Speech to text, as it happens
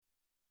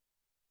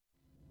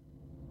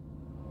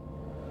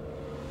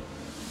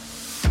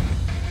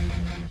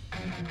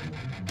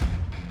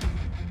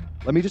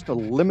Let me just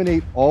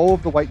eliminate all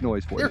of the white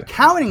noise for They're you.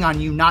 counting on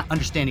you not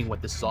understanding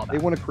what this is all about. They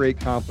want to create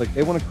conflict.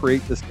 They want to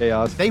create this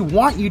chaos. They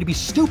want you to be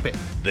stupid.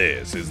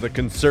 This is the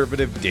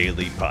Conservative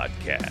Daily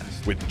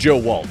Podcast with Joe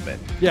Waldman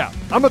Yeah,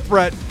 I'm a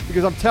threat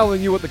because I'm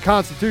telling you what the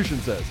Constitution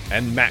says.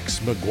 and Max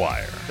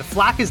McGuire. The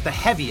flak is the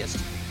heaviest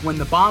when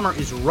the bomber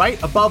is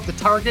right above the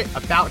target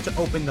about to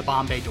open the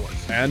bomb bay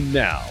doors. And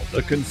now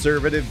the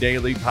Conservative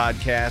Daily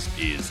Podcast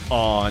is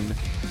on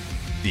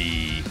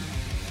the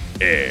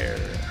air.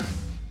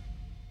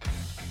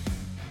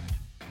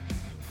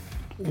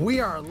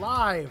 We are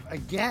live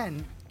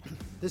again.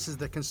 This is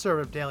the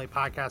Conservative Daily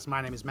Podcast.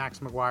 My name is Max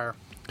McGuire.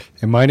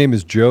 And my name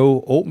is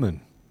Joe Oltman.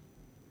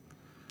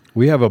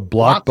 We have a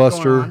Lots going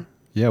blockbuster. on.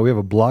 Yeah, we have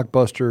a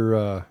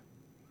blockbuster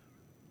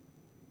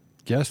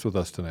guest with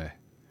us today.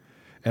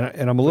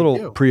 And I'm a little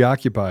do.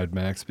 preoccupied,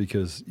 Max,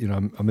 because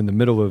I'm in the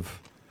middle of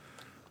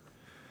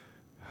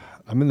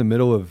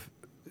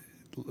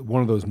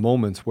one of those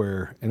moments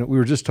where, and we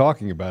were just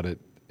talking about it,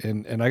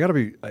 and I got to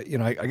be,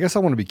 I guess I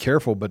want to be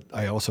careful, but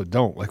I also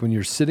don't. Like when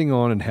you're sitting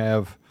on and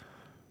have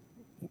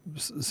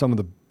some of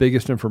the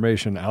biggest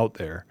information out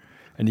there,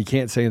 and you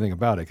can't say anything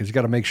about it because you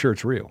got to make sure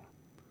it's real.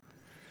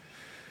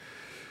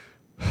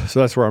 So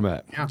that's where I'm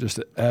at. Yeah. Just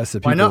to ask the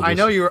people. Well, I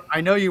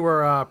know you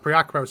were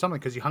preoccupied with something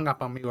because you hung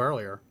up on me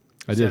earlier.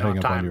 I did hang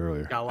up on you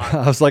earlier. Got a lot.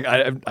 I was like,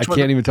 I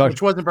can't even talk.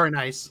 Which wasn't very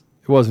nice.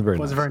 It wasn't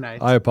very nice.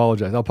 I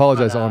apologize. I'll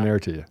apologize on air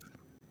to you.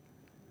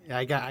 Yeah,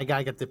 I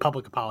gotta get the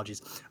public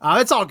apologies.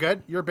 It's all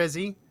good. You're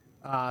busy.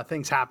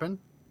 Things happen,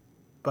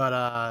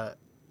 but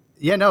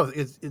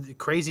it's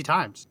crazy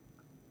times.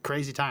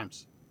 Crazy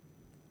times.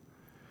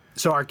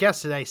 So our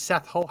guest today,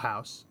 Seth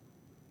Holehouse.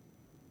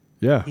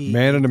 Yeah,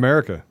 man in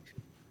America.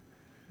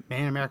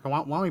 Man in America.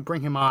 Why don't we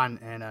bring him on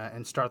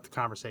and start the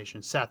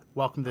conversation? Seth,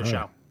 welcome to the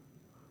show.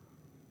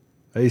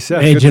 Hey,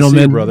 Seth. Hey, good gentlemen. to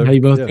see you, brother. How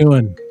you both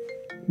doing?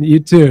 You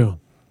too.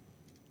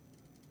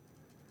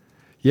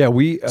 Yeah,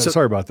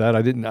 sorry about that.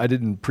 I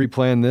didn't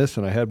pre-plan this,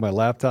 and I had my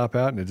laptop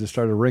out, and it just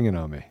started ringing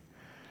on me.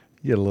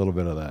 You get a little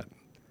bit of that.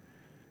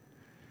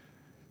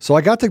 So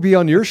I got to be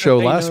on your show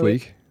last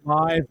week.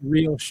 Live,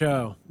 real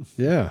show.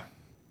 Yeah.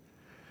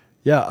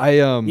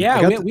 Yeah, we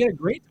had a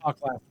great talk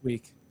last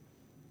week.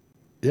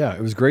 Yeah,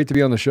 it was great to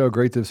be on the show.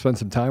 Great to spend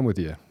some time with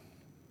you.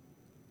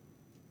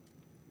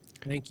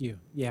 Thank you.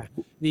 Yeah,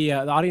 the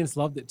audience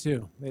loved it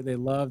too. They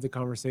loved the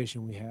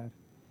conversation we had.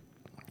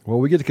 Well,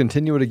 we get to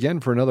continue it again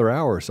for another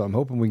hour, so I'm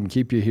hoping we can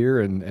keep you here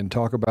and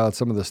talk about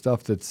some of the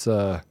stuff that's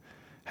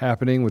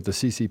happening with the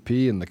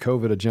CCP and the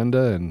COVID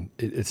agenda, and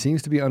it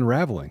seems to be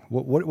unraveling.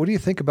 What do you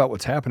think about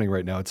what's happening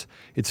right now?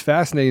 It's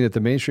fascinating that the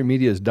mainstream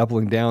media is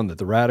doubling down, that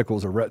the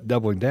radicals are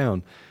doubling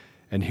down,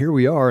 and here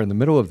we are in the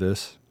middle of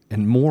this,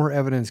 and more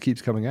evidence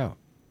keeps coming out.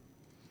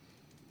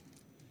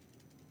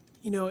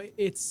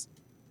 It's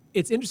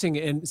interesting,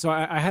 and so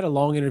I had a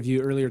long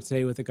interview earlier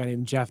today with a guy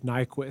named Jeff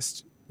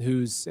Nyquist,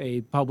 who's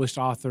a published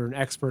author and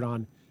expert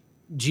on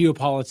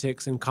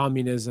geopolitics and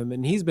communism,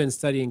 and he's been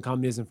studying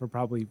communism for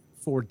probably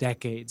 4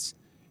 decades.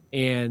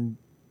 And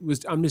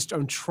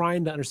I'm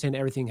trying to understand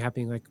everything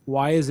happening. Like,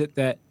 why is it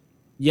that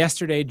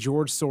yesterday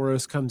George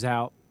Soros comes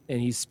out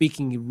and he's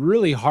speaking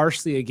really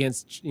harshly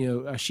against Xi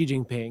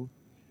Jinping,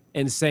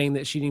 and saying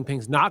that Xi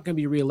Jinping's not going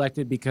to be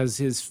reelected because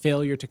his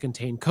failure to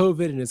contain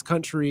COVID in his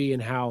country,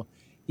 and how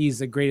he's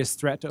the greatest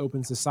threat to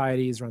open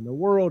societies around the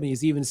world. And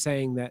he's even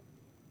saying that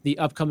the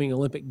upcoming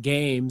Olympic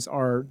Games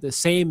are the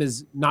same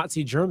as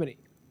Nazi Germany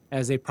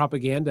as a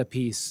propaganda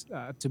piece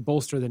to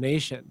bolster the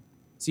nation.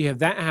 So you have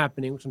that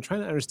happening, which I'm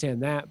trying to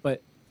understand that.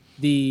 But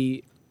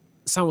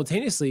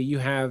simultaneously, you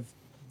have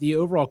the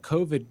overall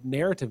COVID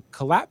narrative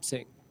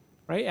collapsing,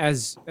 right?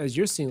 As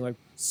you're seeing, like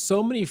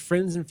so many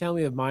friends and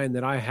family of mine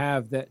that I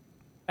have that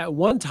at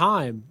one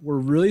time were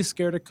really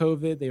scared of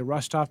COVID. They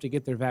rushed off to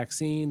get their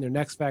vaccine, their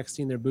next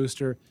vaccine, their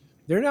booster.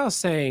 They're now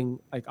saying,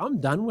 like, I'm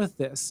done with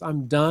this.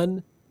 I'm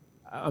done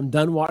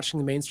watching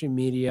the mainstream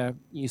media.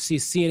 You see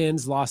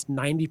CNN's lost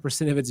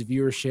 90% of its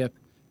viewership,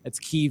 its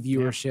key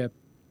viewership.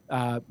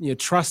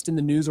 Trust in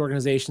the news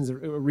organizations, a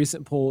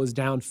recent poll is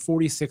down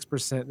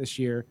 46% this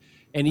year.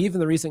 And even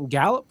the recent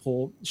Gallup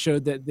poll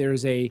showed that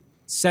there's a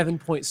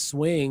 7-point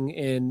swing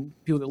in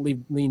people that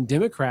lean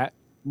Democrat,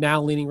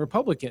 now leaning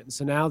Republican.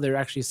 So now they're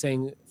actually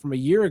saying from a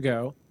year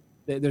ago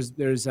that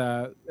there's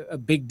a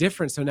big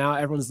difference. So now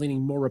everyone's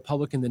leaning more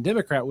Republican than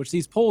Democrat, which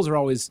these polls are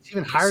always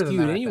even higher than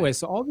that anyway.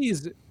 So all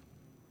these...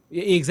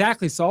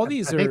 Exactly. So all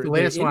these I think the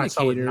latest one I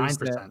saw was indicators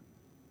 9%.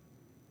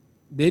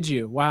 Did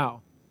you?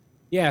 Wow.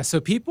 Yeah. So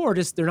people are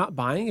they're not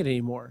buying it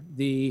anymore.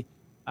 The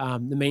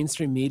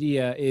mainstream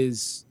media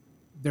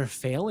they're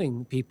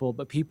failing people,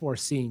 but people are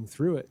seeing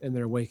through it and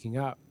they're waking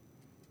up.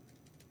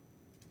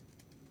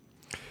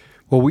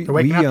 Well,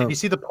 Did you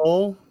see the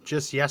poll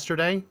just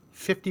yesterday?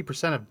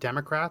 50% of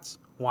Democrats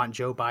want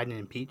Joe Biden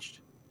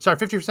impeached. Sorry,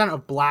 50%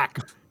 of Black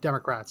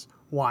Democrats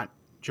want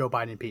Joe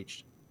Biden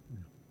impeached.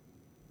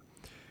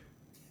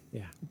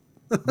 Yeah.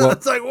 Well,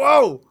 it's like,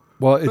 whoa.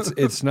 Well,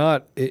 it's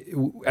not,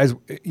 as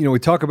you know, we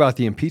talk about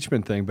the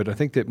impeachment thing, but I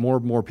think that more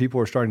and more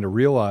people are starting to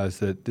realize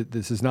that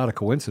this is not a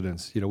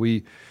coincidence. You know,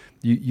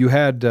 You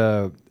had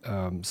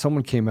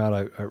someone came out.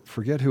 I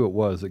forget who it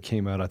was that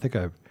came out. I think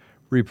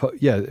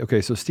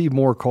okay. So Steve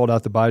Moore called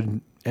out the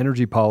Biden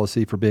energy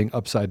policy for being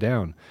upside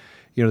down.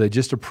 They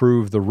just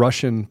approved the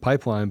Russian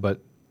pipeline,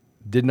 but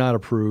did not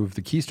approve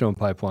the Keystone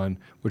pipeline,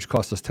 which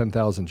cost us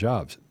 10,000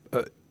 jobs,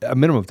 a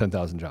minimum of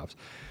 10,000 jobs.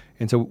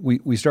 And so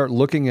we start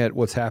looking at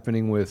what's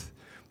happening with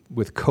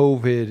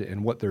COVID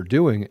and what they're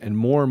doing, and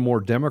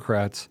more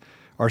Democrats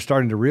are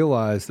starting to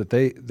realize that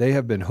they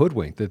have been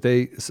hoodwinked, that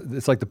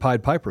it's like the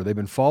Pied Piper. They've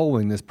been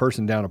following this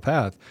person down a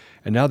path,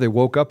 and now they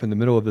woke up in the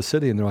middle of the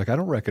city and they're like, I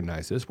don't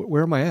recognize this.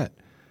 Where am I at?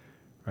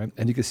 Right?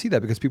 And you can see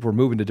that because people are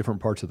moving to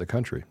different parts of the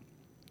country.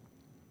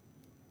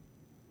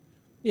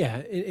 Yeah,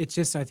 it's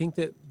just, I think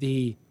that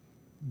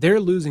they're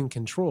losing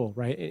control,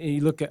 right? And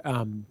you look at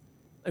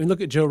look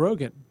at Joe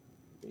Rogan.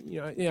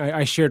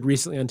 I shared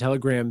recently on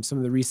Telegram some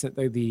of the recent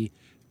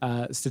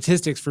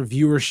statistics for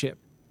viewership,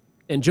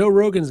 and Joe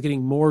Rogan's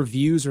getting more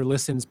views or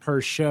listens per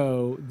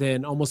show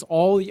than almost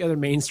all the other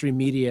mainstream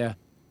media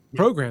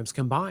programs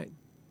combined,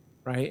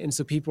 right? And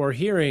so people are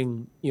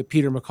hearing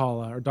Peter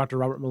McCullough or Dr.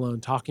 Robert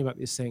Malone talking about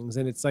these things,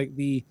 and it's like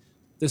the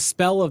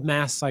spell of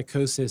mass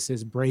psychosis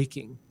is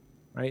breaking.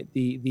 Right,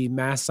 the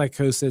mass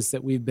psychosis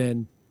that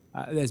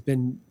has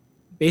been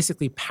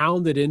basically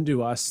pounded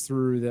into us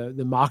through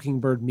the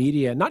Mockingbird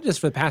media, not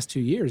just for the past 2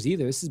 years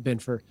either. This has been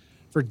for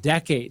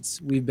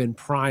decades. We've been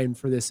primed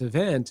for this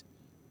event,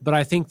 but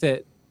I think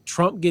that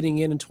Trump getting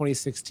in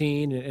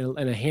 2016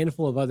 and a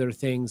handful of other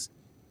things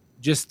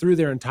just threw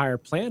their entire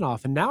plan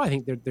off, and now I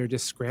think they're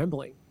just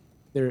scrambling.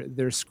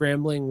 They're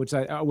scrambling, which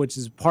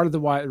is part of the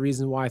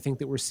reason why I think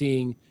that we're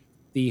seeing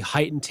the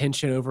heightened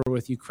tension over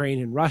with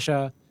Ukraine and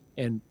Russia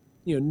and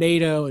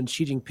NATO and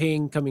Xi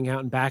Jinping coming out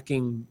and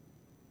backing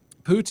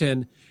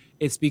Putin.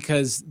 It's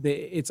because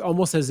it's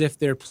almost as if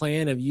their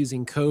plan of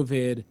using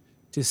COVID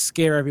to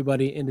scare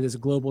everybody into this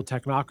global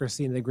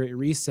technocracy and the Great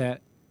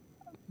Reset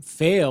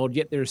failed,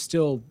 yet they're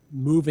still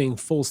moving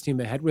full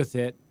steam ahead with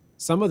it.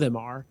 Some of them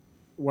are,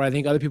 where I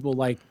think other people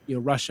like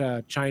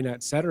Russia, China,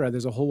 et cetera,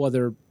 there's a whole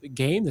other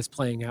game that's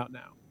playing out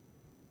now.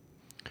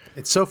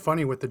 It's so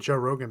funny with the Joe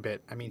Rogan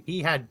bit. I mean,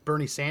 he had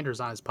Bernie Sanders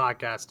on his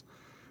podcast,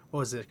 what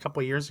was it, a couple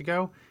of years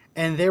ago?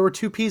 And they were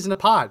two peas in a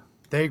pod.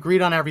 They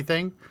agreed on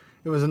everything.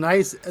 It was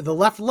the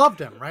left loved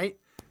him, right?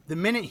 The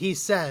minute he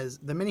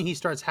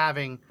starts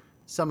having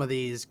some of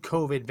these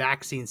COVID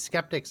vaccine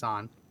skeptics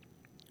on,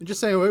 and just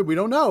saying, we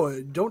don't know.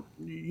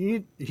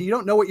 You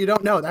don't know what you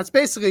don't know. That's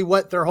basically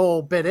what their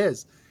whole bit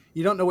is.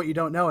 You don't know what you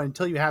don't know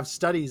until you have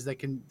studies that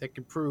can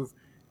prove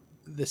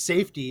the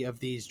safety of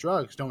these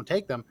drugs. Don't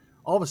take them.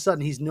 All of a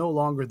sudden, he's no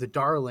longer the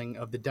darling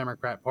of the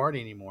Democrat Party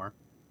anymore.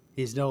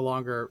 He's no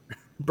longer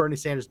Bernie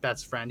Sanders'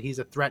 best friend. He's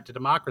a threat to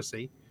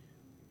democracy.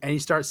 And you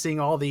start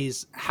seeing all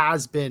these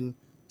has-been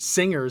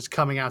singers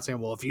coming out saying,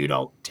 well, if you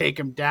don't take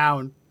him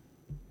down,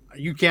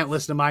 you can't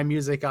listen to my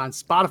music on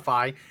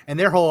Spotify. And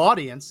their whole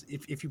audience,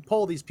 if you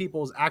poll these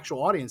people's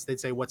actual audience, they'd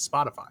say, what's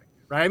Spotify?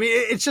 Right? I mean,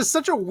 it's just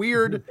such a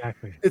weird,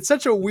 It's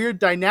such a weird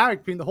dynamic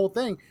between the whole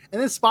thing.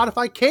 And then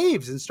Spotify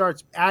caves and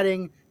starts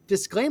adding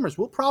disclaimers.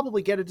 We'll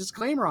probably get a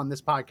disclaimer on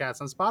this podcast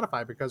on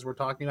Spotify because we're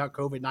talking about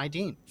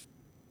COVID-19.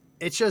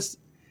 It's just,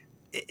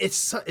 it's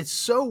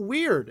so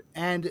weird.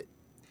 And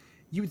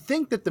you'd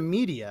think that the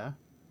media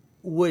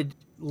would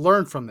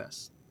learn from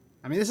this.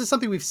 I mean, this is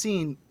something we've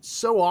seen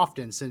so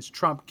often since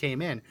Trump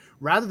came in.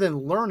 Rather than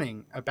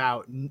learning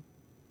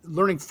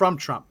from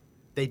Trump,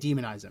 they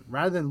demonize him.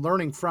 Rather than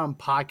learning from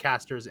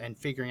podcasters and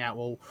figuring out,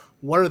 well,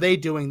 what are they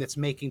doing that's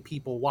making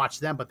people watch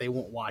them, but they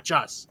won't watch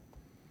us,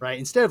 right?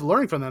 Instead of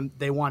learning from them,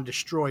 they want to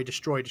destroy.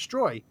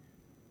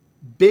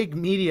 Big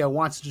media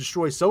wants to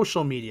destroy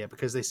social media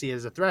because they see it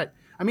as a threat.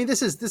 I mean,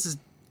 this is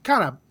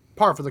kind of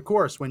par for the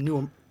course when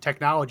new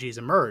technologies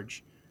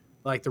emerge.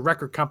 Like the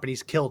record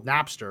companies killed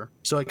Napster,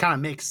 so it kind of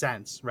makes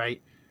sense,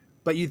 right?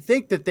 But you'd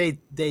think that they'd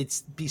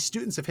be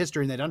students of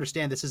history and they'd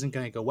understand this isn't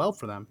going to go well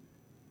for them.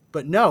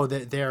 But no,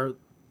 they're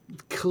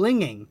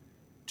clinging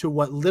to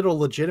what little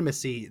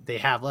legitimacy they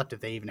have left, if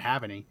they even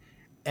have any.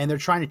 And they're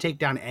trying to take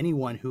down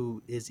anyone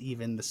who is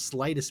even the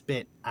slightest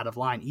bit out of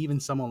line,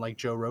 even someone like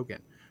Joe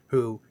Rogan,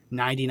 who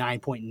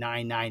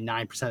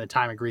 99.999% of the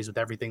time agrees with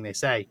everything they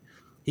say.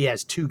 He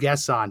has two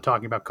guests on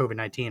talking about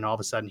COVID-19, and all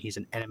of a sudden he's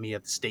an enemy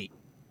of the state.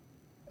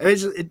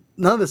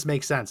 None of this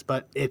makes sense,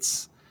 but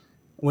it's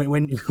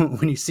when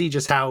you see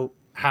just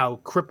how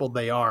crippled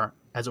they are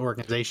as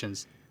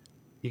organizations,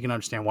 you can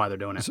understand why they're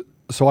doing it.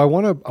 So I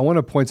want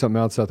to point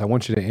something out, Seth. I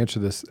want you to answer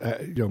this.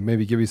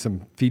 Maybe give you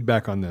some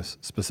feedback on this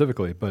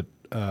specifically. But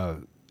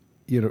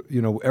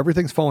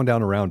everything's falling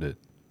down around it.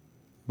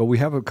 But we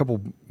have a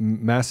couple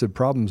massive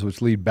problems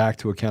which lead back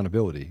to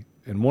accountability.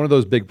 And one of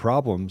those big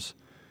problems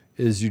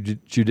is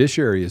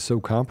judiciary is so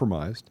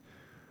compromised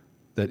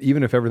that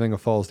even if everything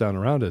falls down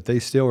around it, they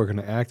still are going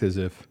to act as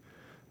if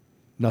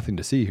nothing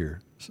to see here.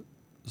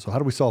 So how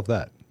do we solve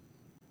that?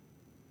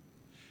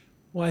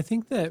 Well, I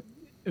think that,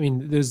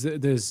 there's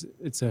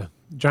it's a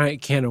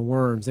giant can of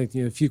worms. Like,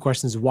 a few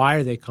questions. Why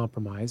are they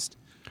compromised,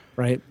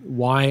 right?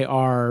 Why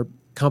are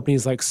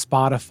companies like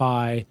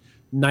Spotify,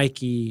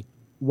 Nike,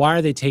 why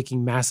are they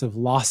taking massive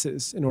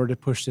losses in order to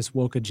push this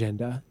woke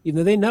agenda, even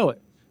though they know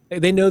it?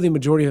 They know the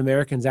majority of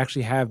Americans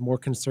actually have more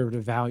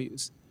conservative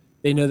values.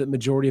 They know that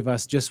majority of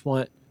us just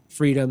want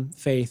freedom,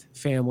 faith,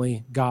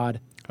 family,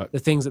 God, the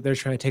things that they're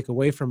trying to take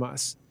away from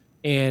us.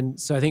 And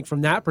so I think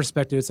from that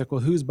perspective, it's like,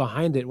 well, who's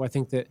behind it? Well, I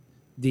think that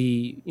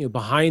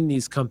behind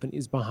these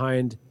companies,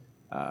 behind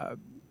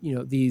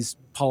these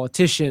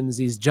politicians,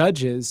 these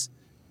judges,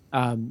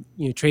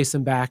 trace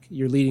them back.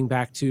 You're leading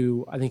back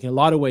to, I think, in a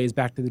lot of ways,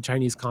 back to the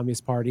Chinese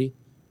Communist Party,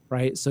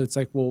 right? So it's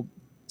like, well,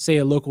 say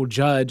a local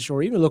judge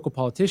or even a local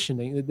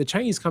politician, the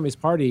Chinese Communist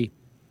Party,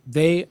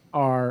 they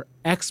are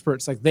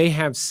experts. Like, they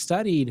have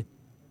studied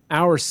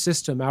our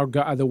system,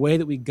 the way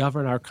that we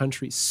govern our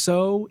country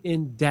so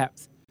in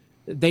depth.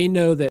 They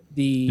know that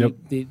the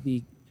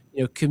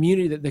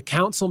community, that the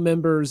council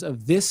members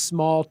of this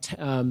small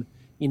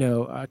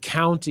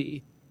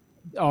county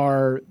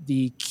are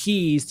the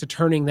keys to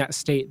turning that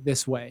state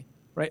this way,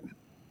 right?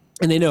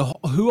 And they know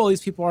who all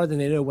these people are. Then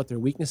they know what their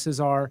weaknesses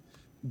are.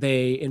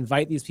 They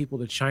invite these people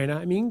to China.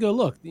 I mean, you can go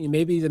look.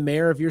 Maybe the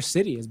mayor of your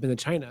city has been to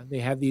China. They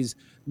have these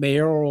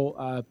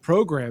mayoral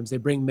programs. They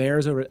bring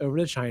mayors over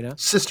to China.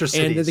 Sister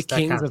cities. And they're the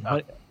kings of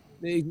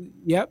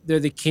they're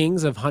the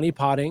kings of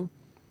honeypotting,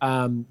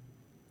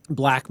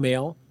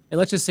 blackmail. And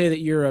let's just say that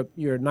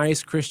you're a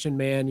nice Christian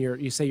man.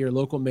 You say you're a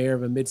local mayor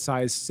of a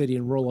mid-sized city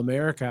in rural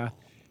America.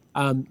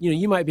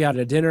 You might be out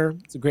at a dinner.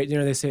 It's a great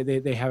dinner. They say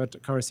they have a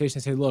conversation.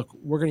 They say, look,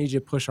 we're going to need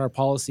you to push our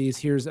policies.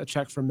 Here's a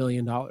check for $1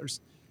 million.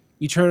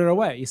 You turn it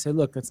away. You say,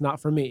 look, that's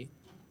not for me.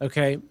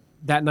 Okay.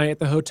 That night at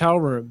the hotel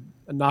room,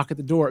 a knock at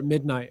the door at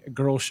midnight, a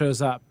girl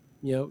shows up,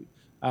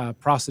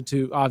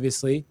 prostitute,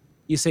 obviously.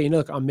 You say,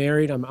 look, I'm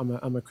married.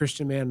 I'm a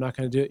Christian man. I'm not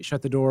going to do it. You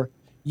shut the door.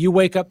 You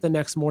wake up the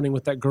next morning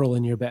with that girl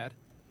in your bed,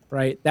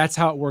 right? That's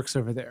how it works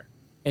over there.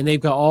 And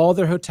they've got all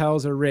their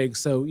hotels are rigged.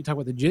 So you talk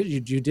about the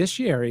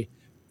judiciary.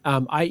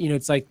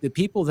 It's like the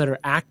people that are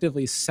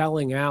actively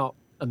selling out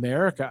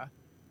America,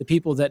 the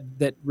people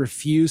that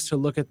refuse to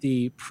look at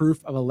the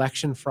proof of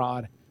election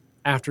fraud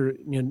after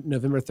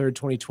November 3rd,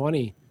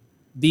 2020.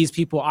 These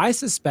people, I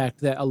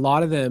suspect that a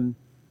lot of them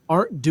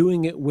aren't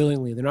doing it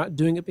willingly. They're not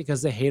doing it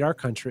because they hate our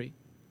country.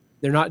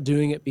 They're not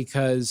doing it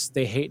because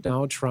they hate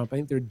Donald Trump. I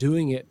think they're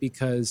doing it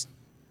because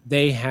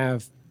they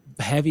have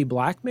heavy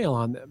blackmail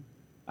on them,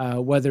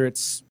 whether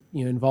it's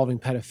involving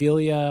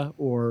pedophilia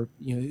or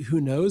who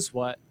knows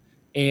what.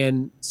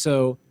 And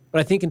so,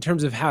 but I think in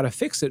terms of how to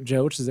fix it,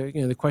 Joe, which is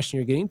the question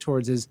you're getting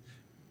towards, is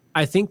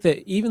I think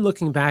that even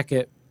looking back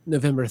at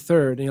November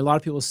 3rd, and a lot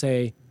of people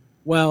say,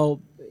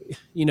 well,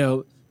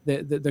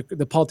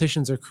 the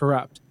politicians are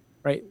corrupt,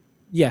 right?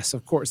 Yes,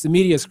 of course. The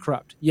media is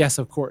corrupt. Yes,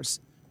 of course.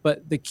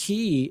 But the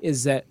key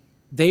is that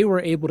they were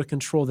able to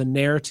control the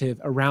narrative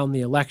around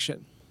the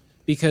election,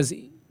 because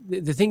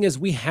the thing is,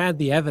 we had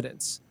the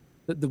evidence.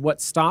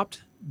 What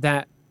stopped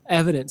that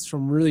evidence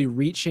from really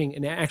reaching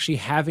and actually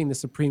having the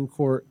Supreme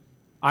Court,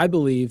 I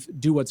believe,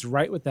 do what's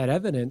right with that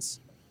evidence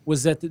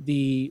was that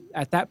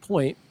at that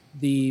point,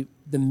 the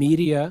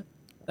media,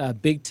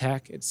 big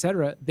tech, et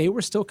cetera, they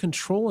were still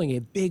controlling a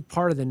big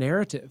part of the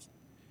narrative.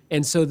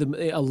 And so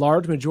a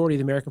large majority of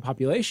the American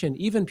population,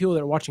 even people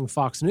that are watching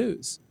Fox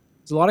News,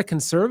 there's a lot of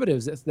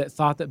conservatives that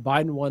thought that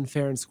Biden won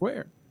fair and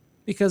square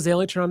because they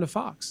only turn on to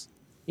Fox,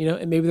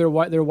 and maybe their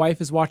wife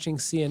is watching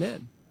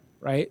CNN,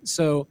 right?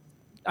 So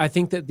I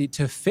think that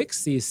to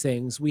fix these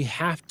things, we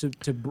have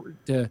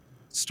to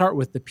start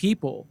with the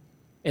people.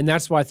 And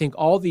that's why I think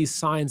all these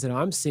signs that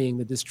I'm seeing,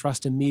 the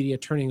distrust in media,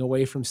 turning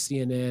away from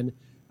CNN,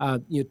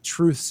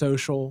 Truth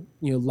Social,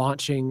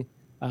 launching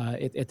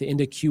at the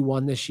end of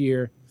Q1 this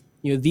year,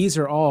 these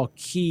are all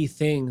key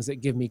things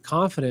that give me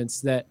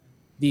confidence that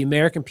the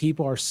American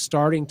people are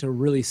starting to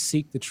really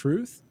seek the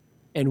truth.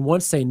 And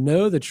once they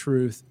know the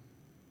truth,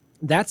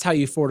 that's how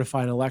you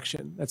fortify an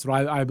election. That's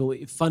what I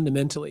believe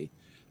fundamentally,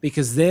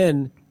 because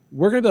then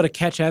we're going to be able to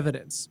catch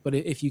evidence. But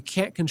if you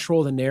can't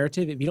control the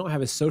narrative, if you don't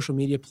have a social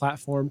media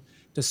platform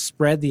to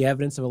spread the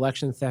evidence of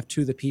election theft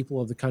to the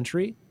people of the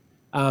country,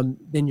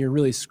 then you're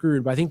really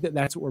screwed. But I think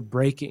that's what we're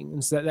breaking.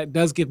 And so that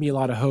does give me a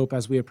lot of hope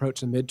as we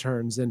approach the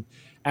midterms and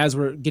as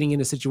we're getting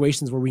into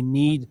situations where we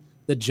need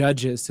the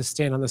judges to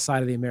stand on the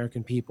side of the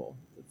American people.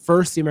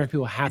 First, the American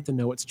people have to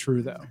know what's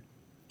true, though.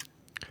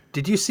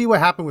 Did you see what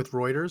happened with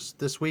Reuters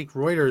this week?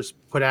 Reuters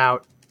put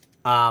out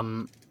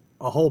a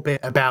whole bit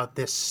about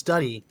this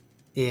study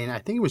in, I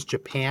think it was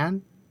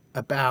Japan,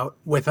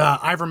 with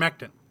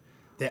ivermectin.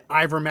 That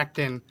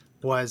ivermectin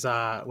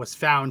was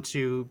found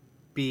to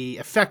be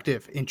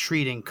effective in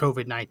treating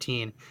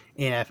COVID-19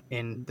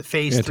 in the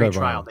phase 3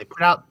 trial.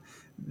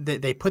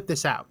 They put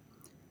this out,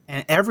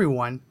 and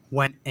everyone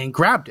went and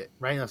grabbed it.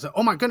 Right? I was like,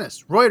 oh my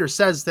goodness, Reuters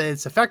says that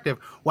it's effective.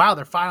 Wow,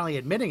 they're finally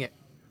admitting it.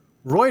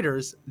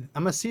 Reuters,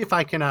 I'm gonna see if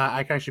I can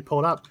actually pull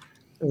it up.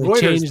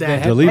 Reuters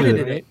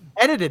then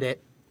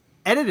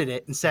edited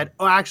it and said,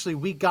 oh, actually,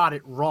 we got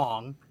it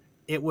wrong.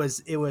 It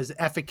was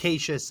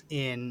efficacious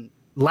in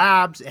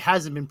labs. It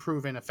hasn't been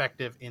proven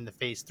effective in the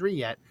phase 3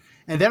 yet.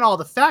 And then all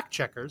the fact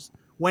checkers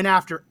went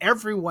after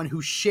everyone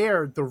who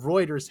shared the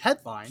Reuters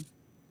headline,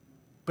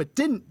 but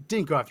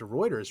didn't go after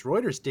Reuters.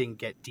 Reuters didn't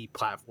get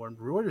deplatformed.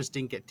 Reuters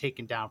didn't get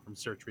taken down from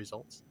search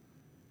results.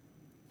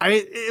 I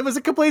mean, it was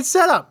a complete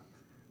setup.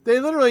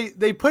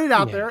 They put it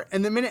out there,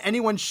 and the minute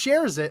anyone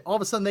shares it, all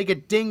of a sudden they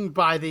get dinged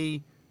by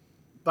the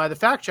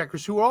fact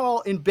checkers who are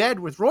all in bed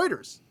with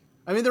Reuters.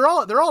 I mean, they're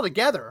all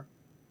together.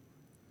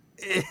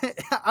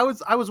 I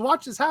was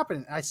watching this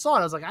happen. I saw it.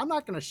 I was like, I'm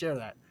not going to share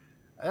that.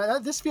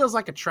 This feels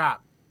like a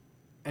trap.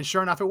 And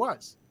sure enough, it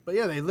was. But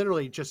yeah, they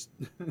literally just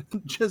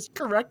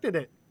corrected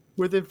it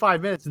within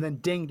 5 minutes and then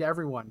dinged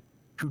everyone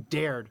who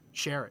dared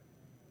share it.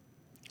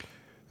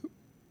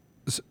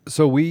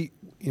 So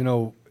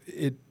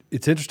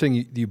it's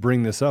interesting you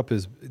bring this up.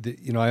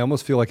 I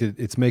almost feel like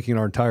it's making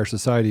our entire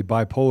society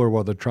bipolar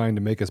while they're trying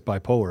to make us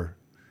bipolar.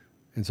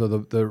 And so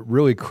the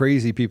really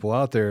crazy people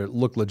out there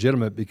look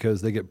legitimate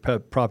because they get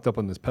propped up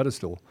on this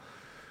pedestal.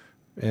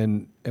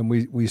 And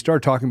we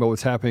start talking about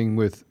what's happening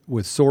with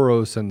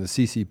Soros and the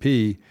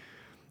CCP,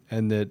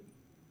 and that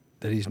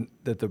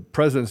the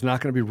president's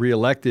not going to be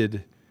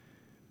reelected.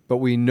 But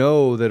we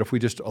know that if we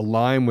just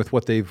align with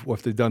what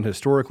they've done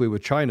historically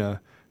with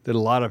China, that a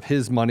lot of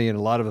his money and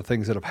a lot of the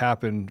things that have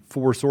happened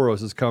for Soros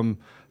has come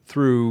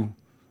through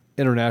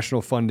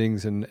international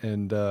fundings and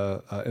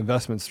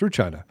investments through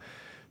China.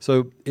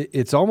 So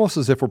it's almost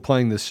as if we're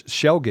playing this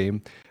shell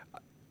game.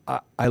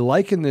 I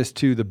liken this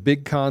to the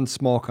big con,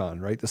 small con,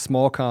 right? The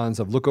small cons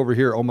of look over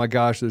here, oh my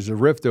gosh, there's a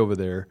rift over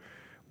there,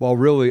 while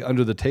really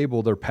under the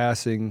table they're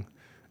passing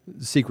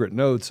secret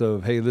notes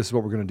of, hey, this is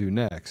what we're going to do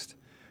next.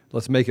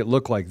 Let's make it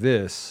look like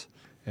this,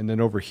 and then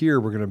over here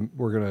so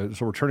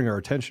we're turning our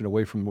attention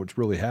away from what's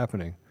really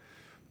happening.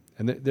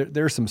 And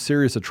there's some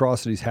serious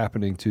atrocities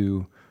happening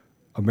to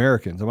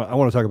Americans. I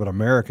want to talk about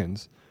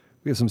Americans.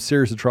 We have some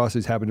serious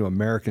atrocities happening to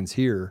Americans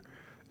here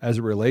as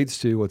it relates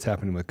to what's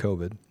happening with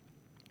COVID.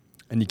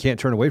 And you can't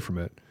turn away from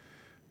it.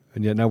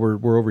 And yet now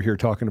we're over here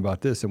talking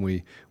about this, and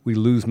we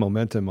lose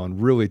momentum on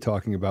really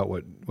talking about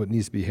what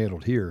needs to be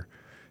handled here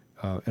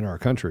in our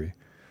country.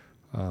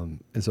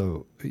 And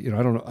so, I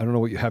don't know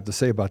what you have to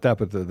say about that,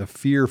 but the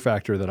fear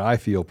factor that I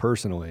feel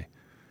personally,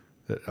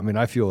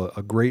 I feel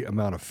a great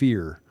amount of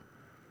fear,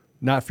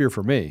 not fear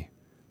for me,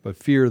 but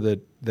fear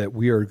that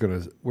we're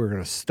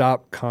gonna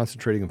stop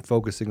concentrating and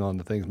focusing on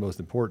the things most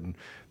important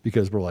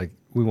because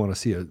we want to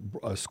see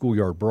a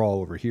schoolyard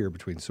brawl over here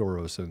between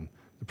Soros and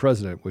the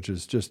president, which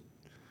is just,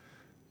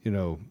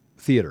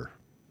 theater.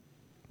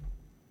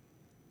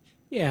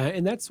 Yeah,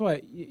 and that's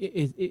why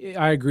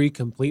I agree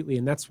completely,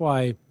 and that's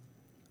why,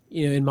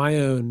 in my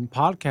own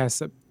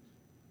podcast,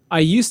 I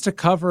used to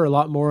cover a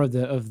lot more of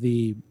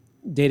the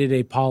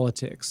day-to-day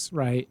politics,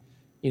 right?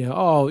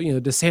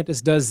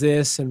 DeSantis does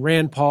this, and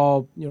Rand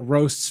Paul,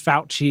 roasts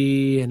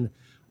Fauci and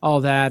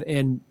all that.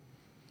 And,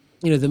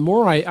 the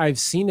more I've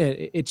seen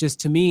it, it just,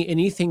 to me,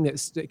 anything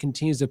that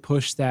continues to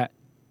push that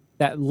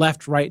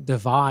left-right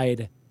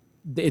divide,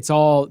 it's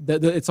all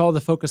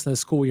the focus on the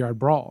schoolyard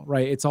brawl,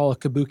 right? It's all a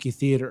kabuki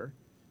theater.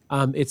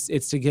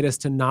 It's to get us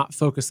to not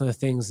focus on the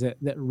things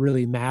that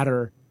really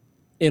matter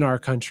in our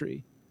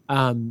country.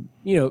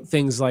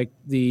 Things like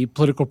the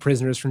political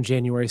prisoners from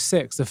January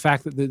 6th, the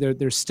fact that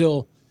they're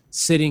still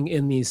sitting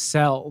in these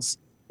cells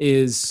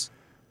is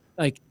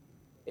like,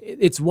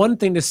 it's one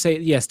thing to say,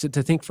 yes, to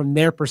think from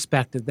their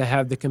perspective, to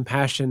have the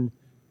compassion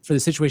for the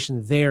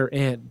situation they're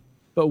in.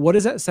 But what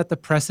does that set the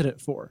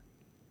precedent for,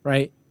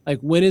 right? Like,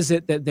 when is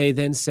it that they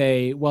then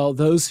say, well,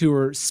 those who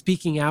are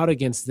speaking out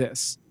against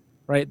this,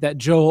 right? That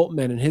Joe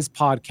Altman and his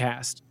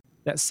podcast,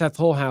 that Seth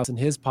Holehouse and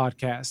his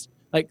podcast,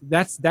 like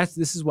this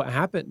is what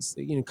happens.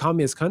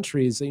 Communist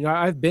countries,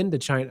 I've been to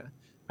China.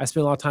 I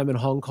spent a lot of time in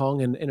Hong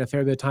Kong and a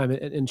fair bit of time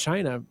in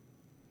China.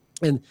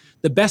 And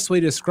the best way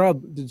to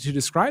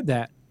describe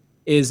that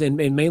is in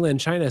mainland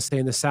China, say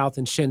in the south,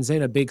 in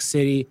Shenzhen, a big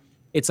city.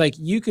 It's like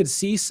you could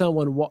see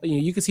someone walking,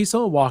 and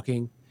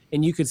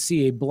you could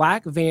see a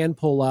black van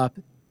pull up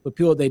with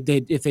people.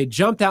 If they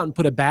jumped out and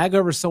put a bag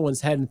over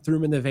someone's head and threw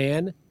them in the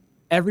van,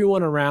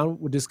 everyone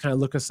around would just kind of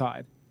look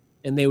aside,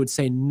 and they would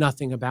say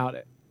nothing about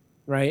it,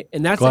 right?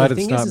 And that's the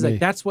thing is like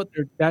that's what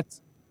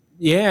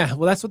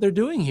they're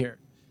doing here.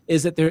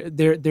 Is that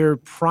they're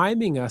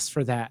priming us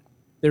for that.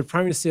 They're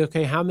priming to see,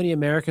 okay, how many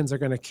Americans are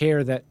going to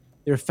care that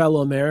their fellow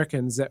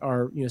Americans that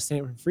are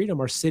standing for freedom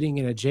are sitting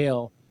in a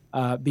jail,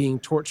 being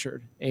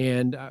tortured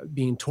and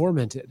being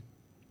tormented.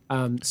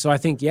 So I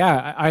think,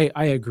 I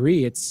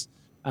agree. It's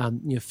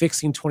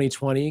fixing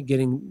 2020,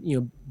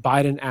 getting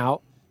Biden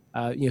out,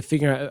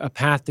 figuring out a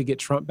path to get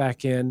Trump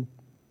back in,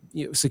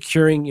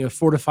 securing,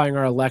 fortifying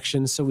our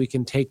elections so we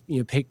can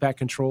take back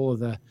control of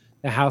the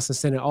House and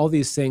Senate. All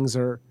these things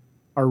are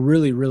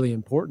really, really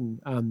important.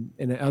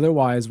 And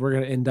otherwise, we're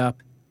going to end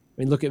up.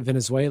 Look at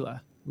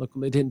Venezuela. Look,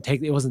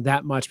 it wasn't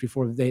that much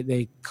before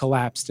they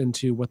collapsed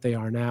into what they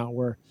are now,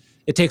 where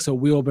it takes a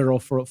wheelbarrow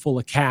full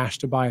of cash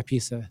to buy a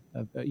piece of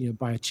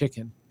buy a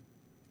chicken.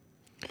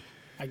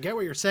 I get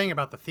what you're saying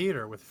about the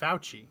theater with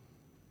Fauci,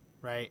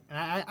 right? And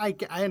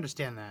I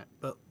understand that,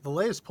 but the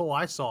latest poll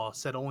I saw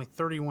said only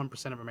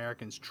 31% of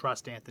Americans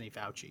trust Anthony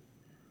Fauci.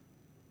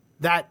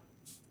 That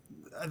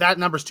that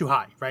number's too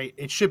high, right?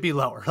 It should be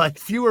lower. Like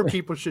fewer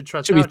people should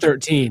trust. Should be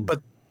Fauci. 13.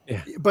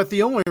 But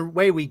the only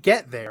way we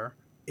get there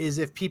is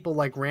if people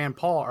like Rand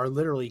Paul are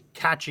literally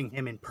catching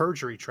him in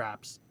perjury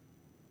traps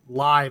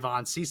live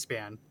on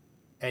C-SPAN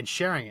and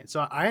sharing it.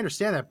 So I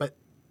understand that, but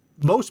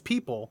most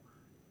people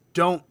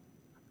don't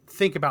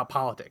think about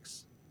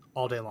politics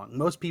all day long.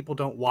 Most people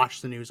don't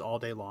watch the news all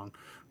day long.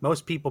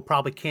 Most people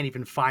probably can't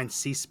even find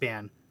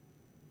C-SPAN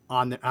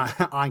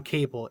on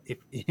cable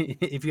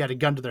if you had a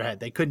gun to their head.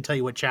 They couldn't tell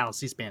you what channel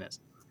C-SPAN is.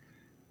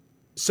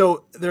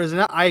 So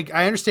I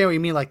understand what you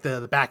mean, like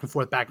the back and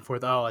forth.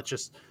 Oh, let's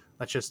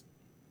just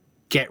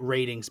get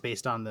ratings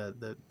based on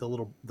the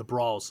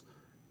brawls.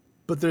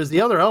 But there's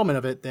the other element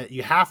of it that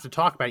you have to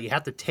talk about. You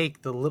have to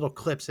take the little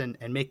clips and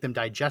make them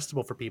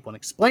digestible for people and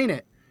explain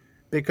it,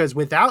 because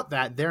without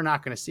that, they're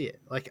not going to see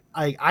it. Like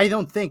I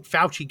don't think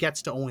Fauci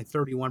gets to only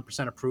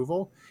 31%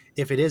 approval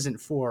if it isn't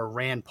for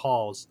Rand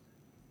Paul's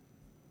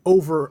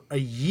over a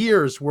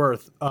year's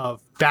worth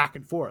of back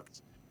and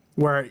forths,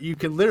 where you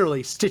can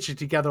literally stitch it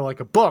together like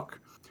a book,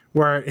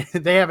 where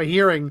they have a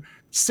hearing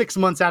 6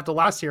 months after the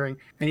last hearing,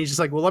 and he's just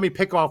like, well, let me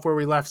pick off where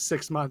we left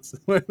 6 months,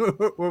 where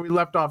we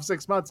left off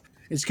 6 months,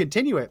 and just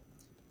continue it.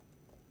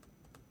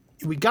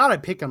 We got to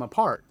pick them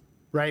apart,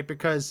 right?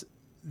 Because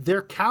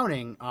they're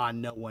counting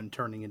on no one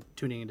tuning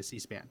into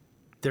C-SPAN.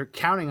 They're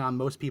counting on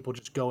most people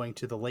just going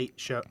to the late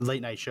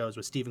night shows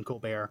with Stephen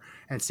Colbert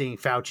and seeing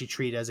Fauci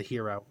treated as a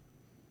hero.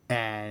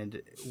 And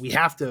we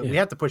have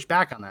to push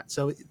back on that.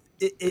 So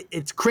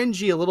it's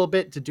cringy a little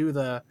bit to do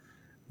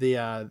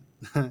the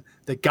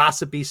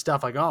gossipy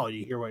stuff, like, oh,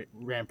 you hear what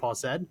Rand Paul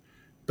said,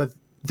 but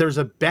there's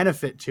a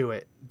benefit to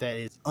it that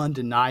is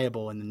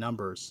undeniable in the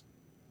numbers.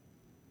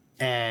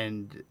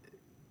 And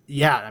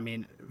yeah, I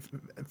mean,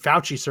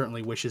 Fauci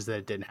certainly wishes that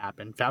it didn't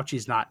happen.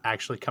 Fauci's not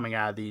actually coming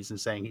out of these and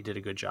saying he did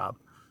a good job.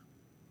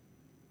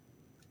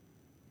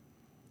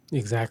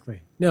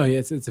 Exactly. No,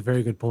 it's a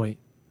very good point.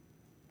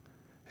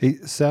 Hey,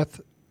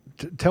 Seth,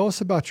 tell us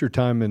about your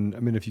time, and I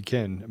mean, if you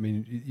can, I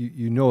mean,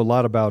 you know a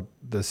lot about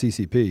the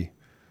CCP.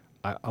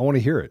 I want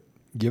to hear it.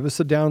 Give us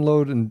a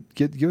download and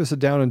give us a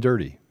down and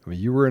dirty. I mean,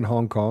 you were in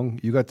Hong Kong.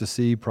 You got to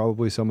see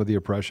probably some of the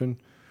oppression.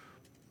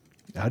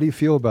 How do you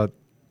feel about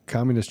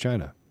communist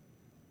China?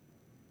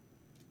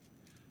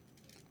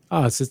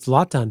 Oh, it's a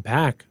lot to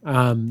unpack.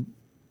 I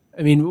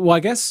mean, well,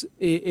 I guess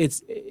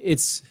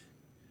it's.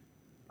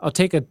 I'll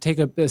take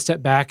a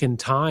step back in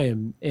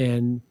time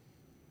and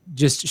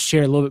just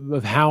share a little bit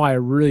of how I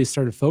really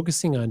started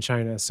focusing on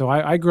China. So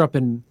I grew up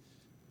in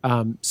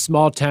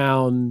small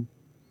town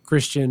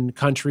Christian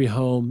country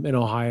home in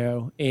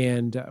Ohio,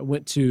 and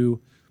went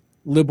to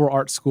liberal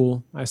art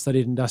school. I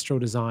studied industrial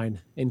design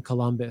in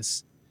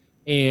Columbus.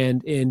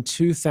 And in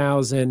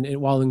 2000,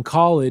 while in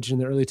college in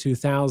the early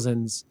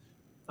 2000s,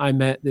 I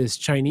met this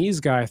Chinese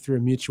guy through a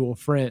mutual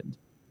friend.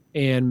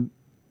 And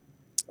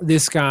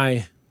this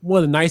guy, one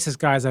of the nicest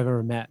guys I've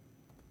ever met.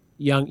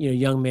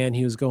 Young man.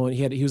 He was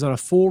on a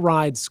full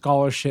ride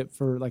scholarship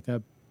for like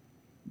a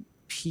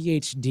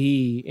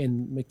PhD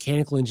in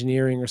mechanical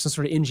engineering or some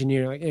sort of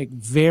engineering, like a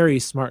very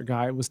smart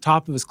guy. Was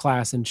top of his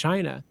class in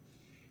China.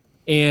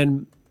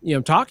 And,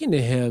 I'm talking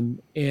to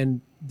him,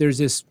 and there's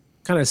this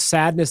kind of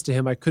sadness to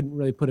him. I couldn't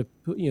really put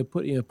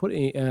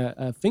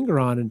a finger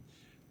on. And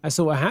I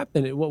said, what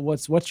happened?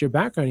 What's your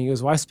background? He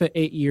goes, well, I spent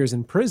 8 years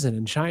in prison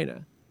in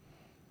China.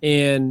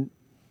 And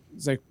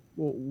it's like,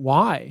 well,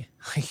 why?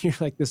 You're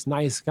like this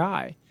nice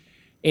guy.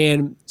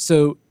 And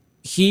so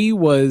he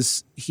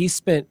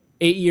spent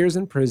 8 years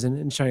in prison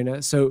in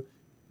China. So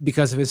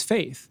because of his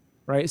faith,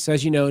 right? So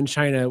as you know, in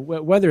China,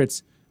 whether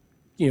it's,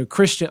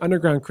 Christian,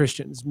 underground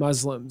Christians,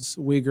 Muslims,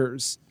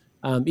 Uyghurs,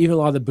 even a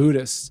lot of the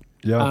Buddhists,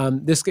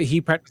 he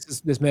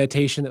practices this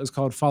meditation that was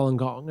called Falun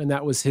Gong, and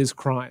that was his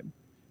crime.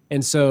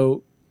 And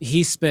so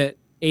he spent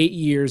 8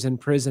 years in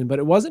prison, but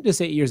it wasn't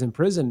just 8 years in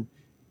prison.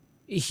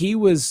 He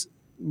was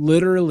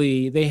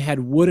literally, they had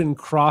wooden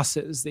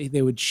crosses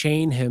they would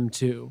chain him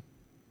to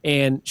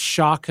and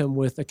shock him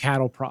with a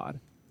cattle prod,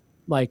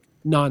 like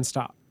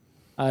nonstop,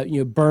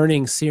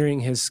 burning,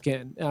 searing his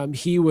skin.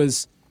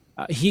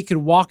 He could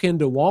walk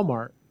into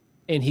Walmart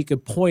and he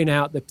could point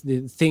out the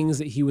things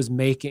that he was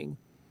making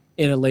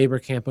in a labor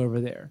camp over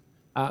there.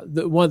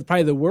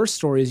 Probably the worst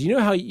story is,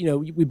 how,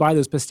 we buy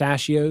those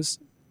pistachios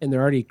and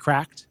they're already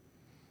cracked,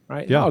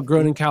 right? Yeah. Oh,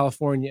 grown in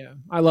California.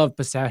 I love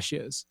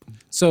pistachios.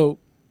 So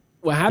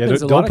what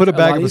happens? Don't put a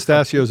bag of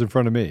pistachios in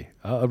front of me.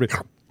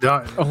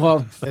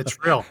 Well,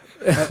 it's real.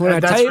 When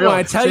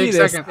I tell you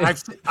this,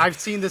 I've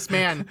seen this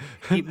man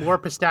eat more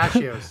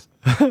pistachios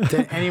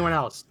than anyone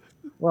else.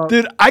 Well,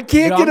 dude, I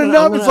can't get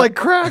enough. It's like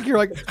crack. You're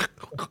like,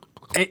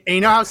 and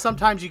you know how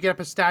sometimes you get a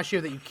pistachio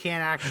that you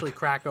can't actually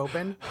crack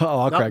open?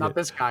 I'll crack not it.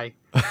 this guy.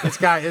 This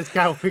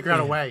guy will figure out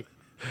a way.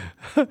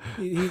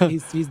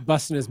 He's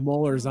busting his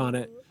molars on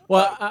it.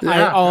 Well,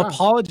 I'll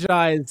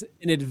apologize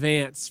in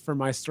advance for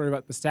my story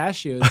about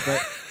pistachios,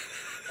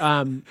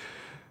 but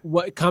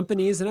what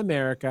companies in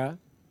America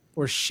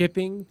were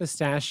shipping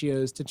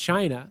pistachios to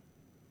China,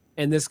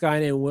 and this guy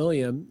named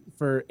William,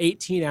 for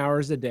 18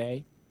 hours a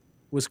day,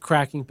 was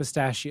cracking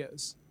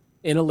pistachios.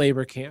 in a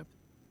labor camp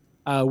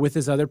with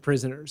his other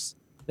prisoners.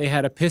 They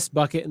had a piss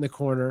bucket in the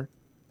corner.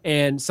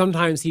 And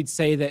sometimes he'd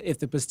say that if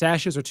the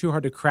pistachios are too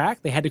hard to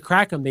crack, they had to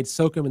crack them. They'd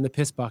soak them in the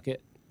piss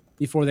bucket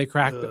before they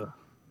cracked them.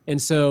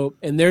 And so,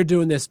 and they're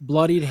doing this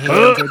bloodied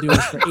hands. They're doing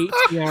this for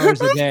 18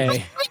 hours a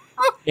day.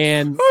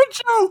 And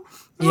Joe.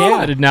 yeah,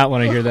 I did not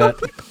want to hear that.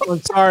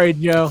 I'm sorry,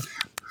 Joe.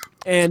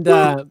 And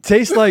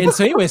Tastes like. and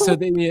so anyway, so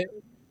they,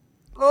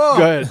 Go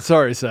ahead.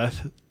 Sorry,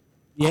 Seth.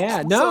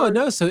 yeah,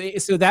 no. So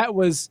that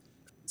was.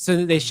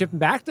 So they ship them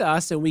back to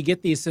us, and we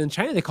get these. So in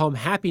China, they call them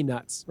happy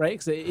nuts, right?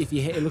 Because if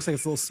you hit, it looks like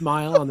it's a little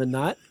smile on the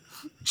nut.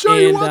 Joe,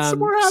 you And, want some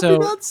more happy so-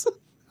 nuts?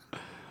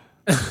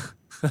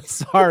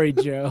 Sorry,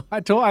 Joe.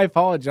 I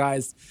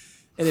apologize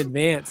in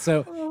advance.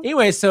 So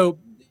anyway, so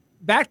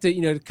back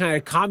to kind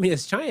of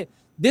communist China.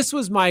 This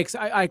was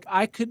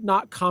I could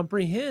not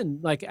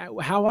comprehend like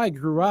how I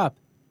grew up.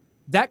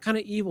 That kind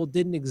of evil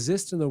didn't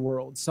exist in the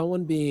world.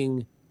 Someone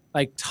being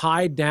like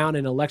tied down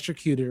and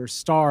electrocuted or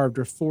starved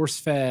or force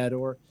fed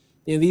or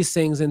these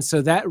things. And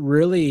so that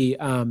really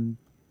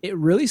it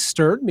really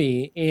stirred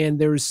me.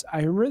 And I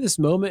remember this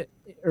moment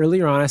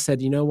earlier on. I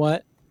said, you know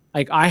what?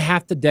 Like I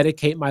have to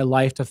dedicate my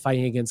life to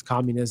fighting against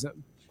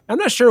communism. I'm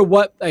not sure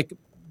what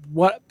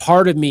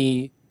part of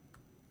me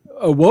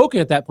awoke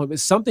at that point, but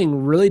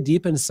something really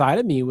deep inside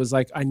of me was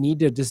like, I need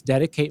to just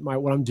dedicate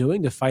what I'm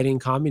doing to fighting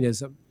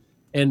communism.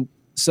 And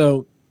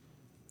so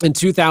in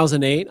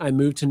 2008, I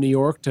moved to New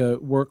York to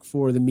work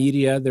for the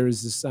media. There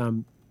was this,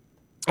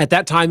 at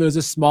that time, there was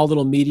a small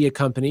little media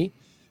company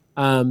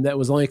that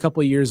was only a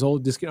couple of years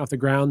old, just getting off the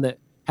ground, that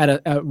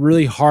had a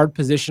really hard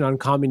position on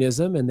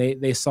communism. And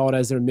they saw it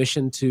as their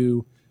mission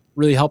to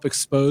really help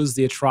expose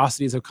the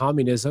atrocities of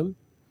communism.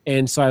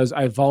 And so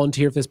I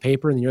volunteered for this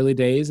paper in the early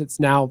days. It's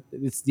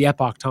the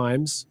Epoch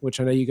Times,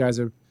 which I know you guys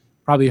have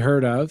probably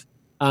heard of.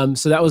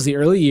 So that was the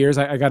early years.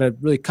 I got to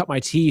really cut my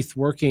teeth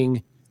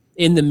working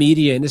in the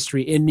media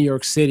industry in New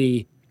York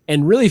City,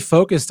 and really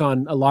focused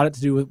on a lot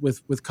to do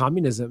with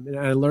communism. And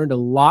I learned a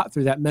lot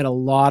through that, met a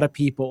lot of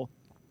people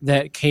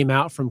that came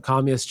out from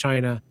communist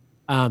China.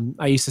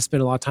 I used to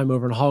spend a lot of time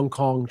over in Hong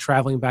Kong,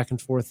 traveling back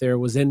and forth there,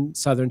 was in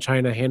southern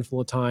China a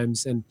handful of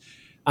times. And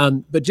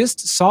but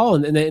just saw,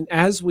 and then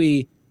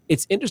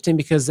it's interesting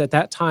because at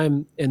that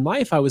time in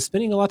life, I was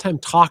spending a lot of time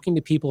talking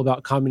to people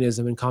about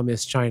communism and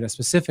communist China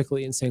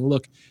specifically, and saying,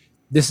 look,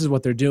 this is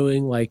what they're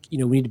doing. Like, we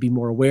need to be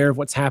more aware of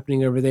what's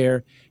happening over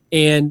there.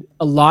 And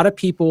a lot of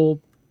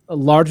people, a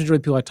large majority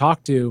of people I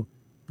talk to,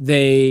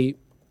 they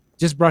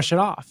just brush it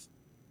off.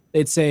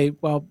 They'd say,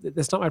 well,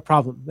 that's not my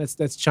problem.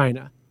 That's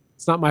China.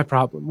 It's not my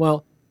problem.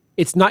 Well,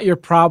 it's not your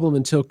problem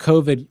until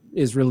COVID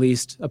is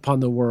released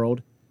upon the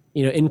world,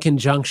 in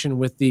conjunction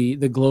with the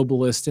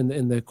globalists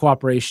and the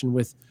cooperation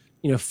with,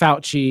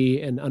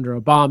 Fauci and under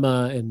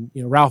Obama and,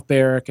 Ralph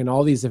Barrick and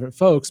all these different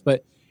folks.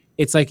 But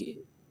it's like,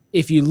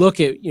 if you look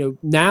at,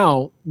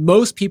 now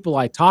most people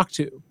I talk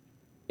to,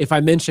 if I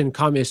mention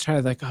communist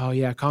China, like, oh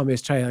yeah,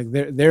 communist China,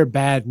 like they're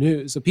bad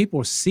news. So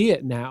people see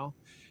it now.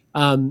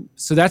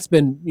 So that's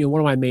been, one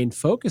of my main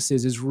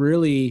focuses is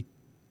really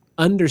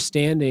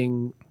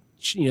understanding,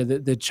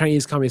 the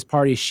Chinese Communist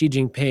Party, Xi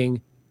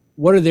Jinping,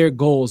 what are their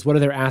goals? What are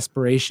their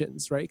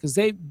aspirations, right? Because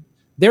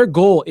their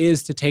goal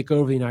is to take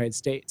over the United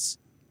States.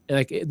 And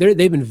like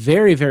they've been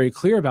very, very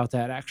clear about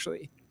that,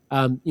 actually.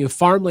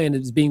 Farmland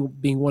is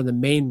being one of the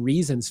main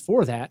reasons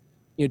for that.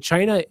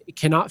 China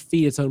cannot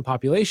feed its own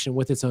population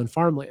with its own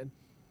farmland.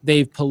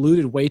 They've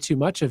polluted way too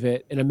much of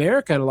it. And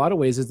America, in a lot of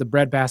ways, is the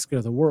breadbasket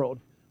of the world.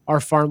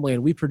 Our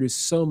farmland, we produce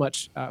so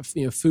much,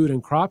 food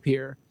and crop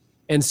here.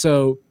 And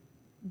so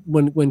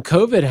when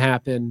COVID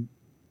happened,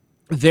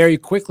 very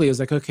quickly it was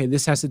like, okay,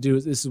 this has to do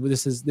with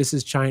this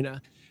is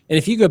China. And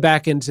if you go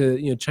back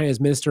into China's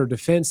Minister of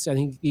Defense, I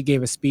think he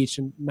gave a speech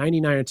in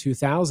 1999 or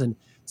 2000,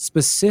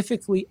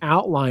 specifically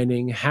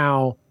outlining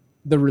how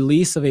the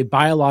release of a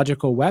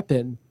biological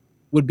weapon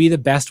would be the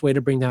best way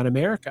to bring down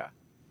America,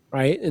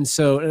 right? And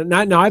so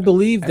now I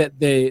believe that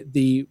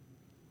the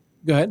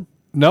go ahead.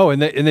 No,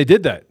 and they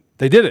did that.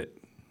 They did it.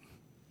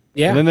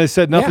 Yeah. And then they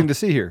said nothing to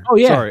see here. Oh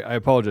yeah. Sorry, I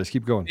apologize.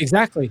 Keep going.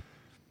 Exactly.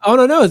 Oh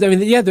no. I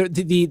mean, yeah.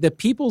 The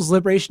People's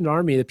Liberation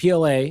Army, the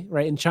PLA,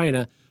 right, in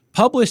China,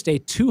 published a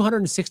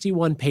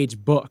 261-page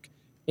book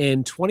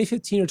in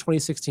 2015 or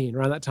 2016,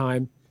 around that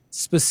time,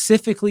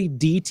 specifically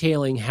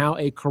detailing how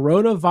a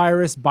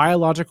coronavirus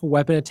biological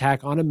weapon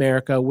attack on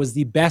America was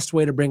the best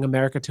way to bring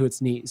America to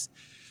its knees.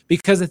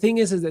 Because the thing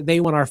is that they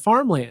want our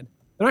farmland.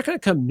 They're not going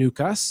to come nuke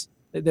us.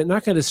 They're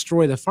not going to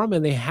destroy the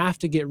farmland. They have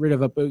to get rid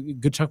of a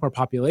good chunk of our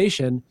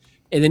population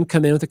and then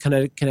come in with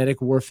a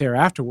kinetic warfare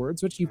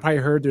afterwards, which you probably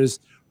heard.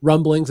 There's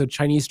rumblings of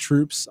Chinese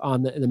troops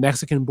on the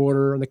Mexican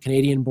border, on the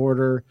Canadian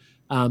border,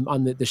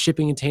 on the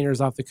shipping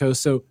containers off the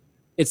coast. So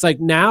it's like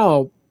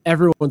now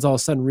everyone's all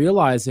of a sudden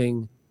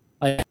realizing,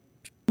 like,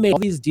 made all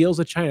these deals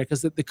with China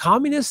because the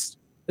communists,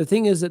 the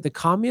thing is that the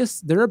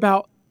communists, they're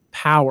about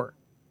power.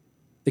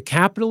 The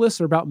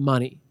capitalists are about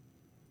money.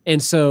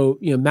 And so,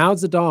 Mao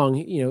Zedong,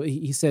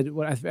 he said,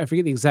 I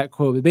forget the exact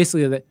quote, but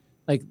basically that,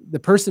 like, the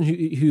person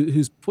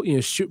who's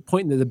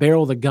pointing to the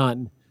barrel of the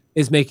gun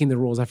is making the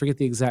rules. I forget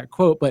the exact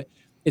quote, but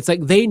it's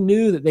like they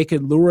knew that they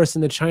could lure us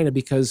into China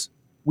because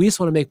we just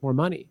want to make more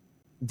money.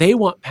 They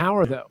want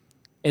power, though.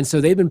 And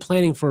so they've been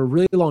planning for a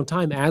really long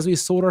time as we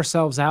sold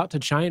ourselves out to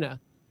China,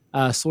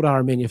 sold out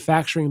our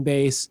manufacturing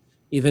base.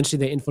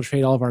 Eventually, they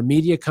infiltrate all of our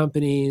media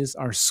companies,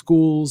 our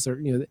schools, or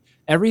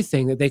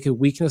everything that they could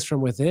weaken us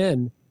from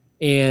within.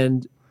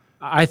 And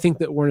I think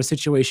that we're in a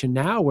situation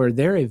now where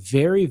they're a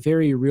very,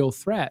 very real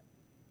threat.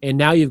 And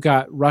now you've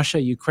got Russia,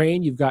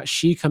 Ukraine, you've got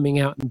Xi coming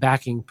out and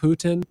backing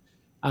Putin.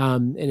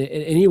 And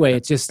anyway,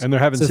 it's just and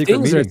they're having secret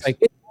meetings. It's like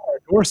it's on our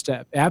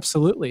doorstep.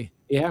 Absolutely,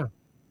 yeah.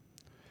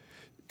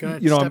 Can I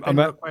step in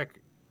real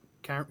quick?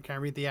 Can I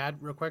read the ad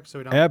real quick so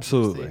we don't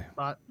absolutely lose the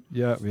spot?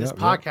 Yeah. This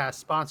podcast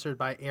sponsored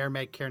by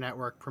AirMed Care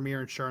Network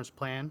Premier Insurance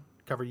Plan.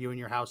 Cover you and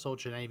your household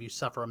should any of you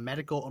suffer a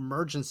medical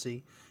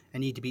emergency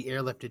and need to be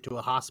airlifted to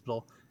a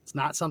hospital. It's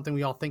not something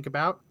we all think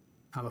about.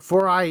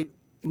 Before I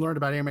learned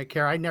about AirMed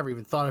Care, I never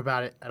even thought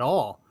about it at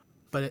all.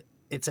 But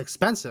it's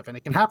expensive, and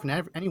it can happen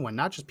to anyone,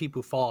 not just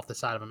people who fall off the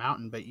side of a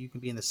mountain, but you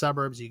can be in the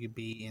suburbs, you could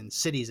be in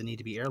cities and need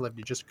to be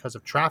airlifted just because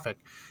of traffic.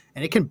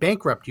 And it can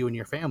bankrupt you and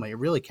your family. It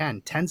really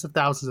can. Tens of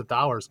thousands of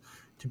dollars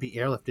to be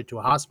airlifted to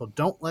a hospital.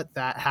 Don't let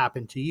that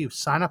happen to you.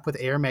 Sign up with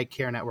AirMed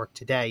Care Network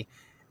today.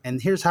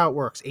 And here's how it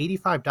works.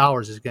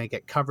 $85 is going to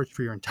get coverage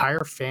for your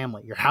entire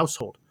family, your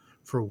household,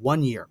 for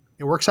 1 year.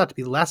 It works out to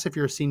be less if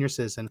you're a senior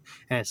citizen,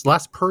 and it's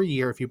less per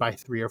year if you buy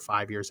 3 or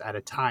 5 years at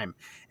a time.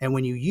 And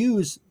when you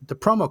use the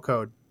promo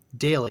code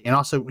DAILY, and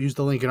also use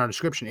the link in our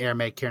description,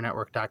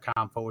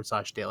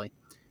 airmedcarenetwork.com/daily,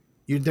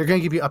 they're going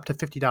to give you up to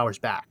 $50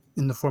 back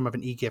in the form of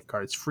an e-gift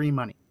card. It's free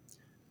money.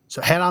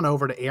 So head on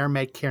over to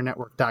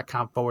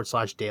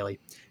airmedcarenetwork.com/daily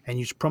and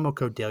use promo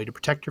code DAILY to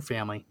protect your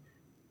family,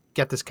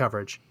 get this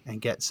coverage, and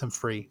get some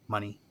free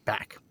money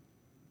back.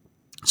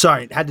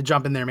 Sorry, had to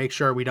jump in there, make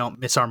sure we don't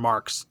miss our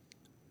marks,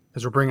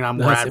 because we're bringing on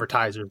more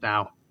advertisers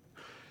now.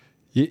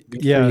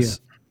 Yes.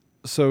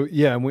 So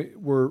yeah,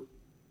 and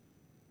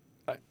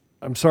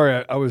I'm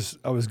sorry, I was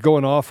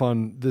going off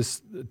on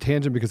this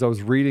tangent because I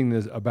was reading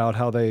this about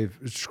how they've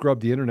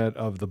scrubbed the internet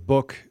of the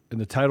book and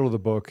the title of the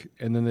book,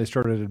 and then they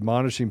started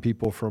admonishing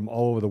people from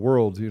all over the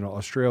world,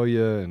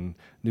 Australia and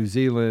New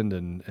Zealand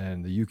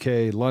and the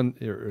UK,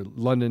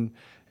 London,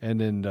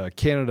 and then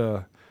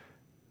Canada,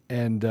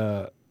 and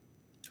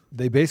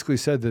they basically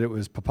said that it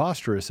was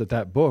preposterous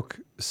that book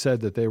said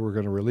that they were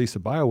going to release a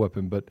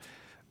bioweapon, but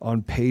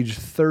on page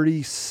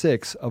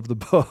 36 of the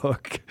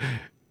book,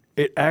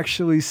 it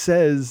actually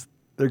says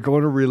they're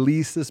going to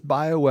release this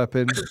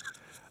bioweapon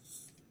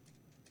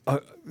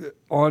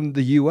on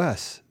the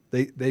U.S.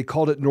 They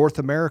called it North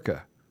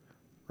America,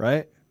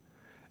 right?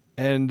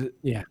 And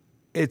yeah,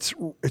 it's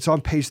on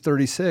page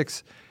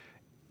 36.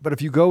 But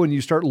if you go and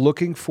you start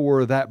looking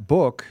for that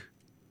book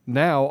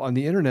now on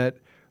the internet,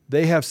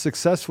 they have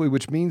successfully,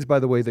 which means, by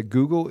the way, that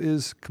Google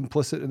is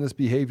complicit in this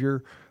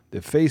behavior,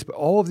 that Facebook,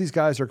 all of these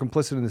guys are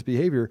complicit in this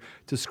behavior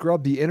to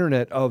scrub the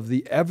internet of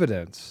the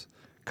evidence,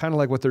 kind of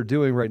like what they're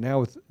doing right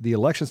now with the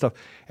election stuff.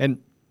 And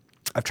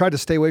I've tried to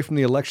stay away from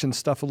the election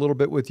stuff a little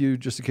bit with you,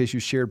 just in case you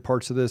shared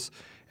parts of this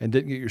and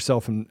didn't get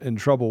yourself in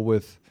trouble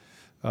with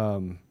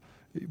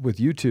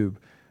YouTube.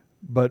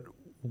 But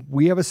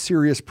we have a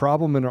serious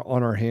problem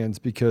on our hands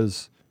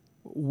because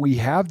we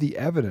have the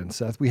evidence,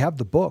 Seth. We have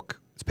the book.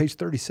 It's page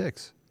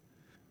 36.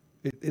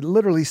 It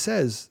literally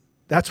says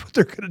that's what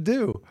they're going to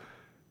do.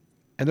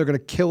 And they're going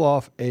to kill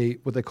off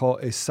what they call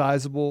a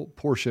sizable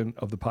portion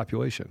of the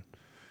population.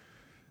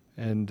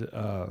 And,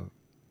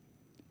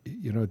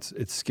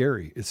 it's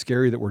scary. It's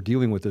scary that we're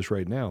dealing with this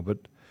right now, but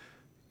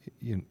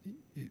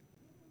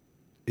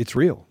it's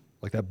real.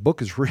 Like that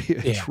book is real.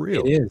 Yeah, it's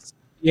real. It is.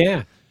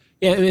 Yeah.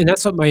 Yeah. I mean,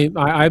 that's what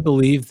I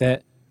believe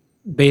that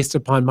based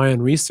upon my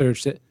own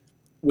research, that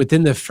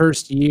within the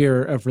first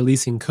year of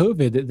releasing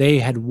COVID, that they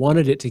had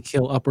wanted it to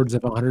kill upwards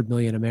of 100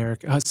 million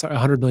Americans,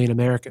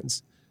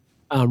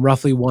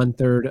 roughly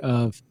 1/3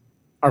 of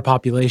our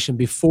population,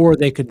 before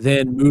they could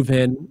then move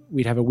in.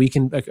 We'd have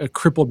a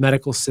crippled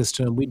medical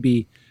system. We'd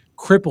be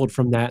crippled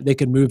from that. They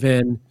could move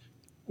in,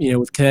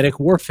 with kinetic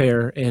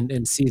warfare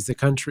and seize the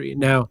country.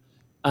 Now,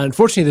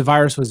 unfortunately, the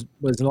virus was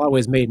in a lot of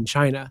ways made in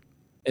China,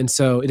 and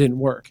so it didn't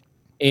work.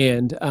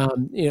 And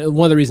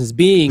one of the reasons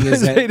being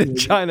is that made in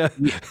China.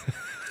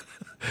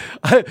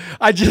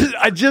 I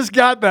just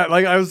got that.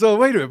 Like I was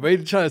wait a minute, made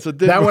in China. So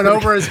that went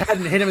over his head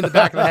and hit him in the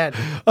back of the head.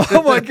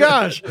 Oh my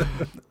gosh.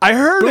 I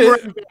heard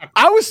it.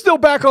 I was still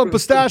back on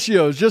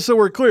pistachios, just so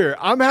we're clear.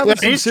 I'm having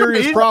some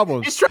serious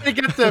problems. He's trying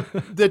to get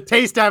the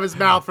taste out of his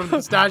mouth from the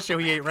pistachio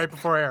he ate right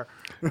before air.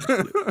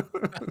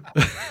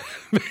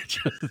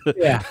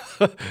 Yeah.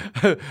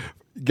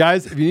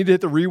 Guys, if you need to hit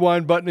the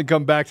rewind button and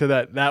come back to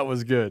that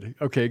was good.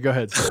 Okay, go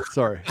ahead.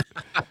 Sorry.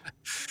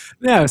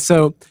 Yeah,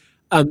 so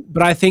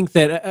but I think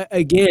that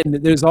again,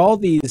 there's all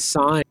these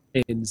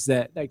signs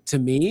that, like, to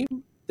me,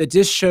 that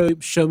just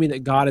show me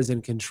that God is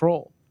in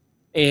control.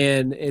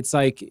 And it's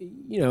like,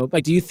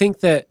 do you think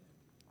that?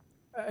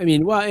 I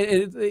mean, well,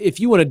 if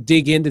you want to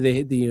dig into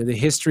the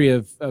history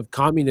of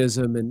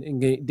communism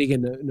and dig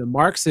into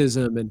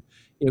Marxism and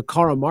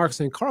Karl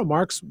Marx,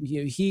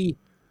 he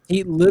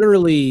he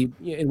literally,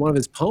 in one of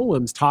his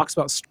poems, talks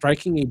about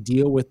striking a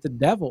deal with the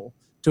devil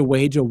to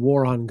wage a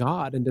war on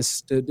God and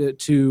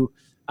to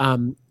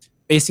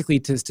basically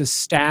to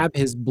stab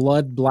his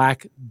blood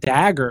black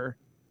dagger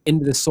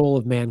into the soul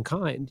of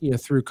mankind,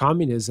 through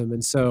communism.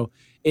 And so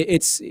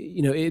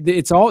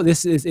it's all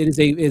this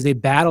is a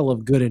battle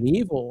of good and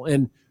evil.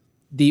 And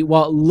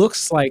while it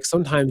looks like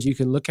sometimes you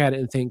can look at it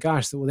and think,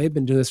 gosh, well, they've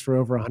been doing this for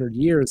over 100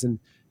 years, and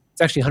it's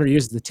actually 100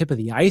 years at the tip of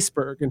the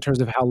iceberg in terms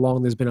of how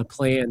long there's been a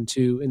plan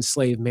to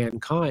enslave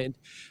mankind.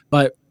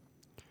 But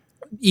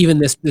even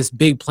this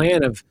big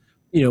plan of,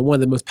 one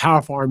of the most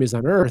powerful armies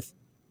on earth,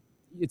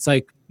 it's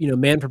like,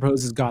 man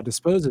proposes, God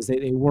disposes.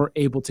 They weren't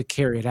able to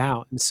carry it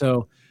out. And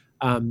so,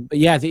 but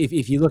yeah,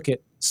 if you look at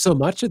so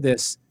much of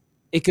this,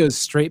 it goes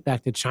straight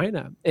back to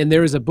China. And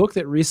there was a book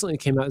that recently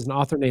came out as an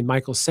author named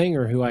Michael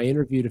Singer, who I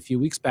interviewed a few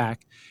weeks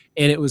back,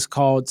 and it was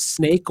called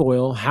Snake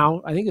Oil,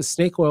 How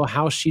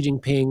Xi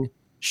Jinping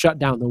shut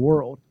down the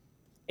world.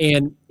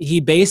 And he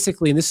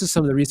basically, and this is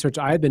some of the research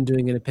I've been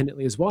doing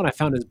independently as well, and I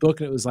found his book,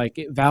 and it was like,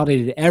 it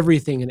validated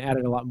everything and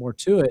added a lot more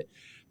to it.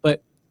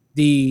 But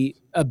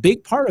a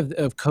big part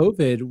of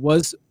COVID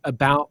was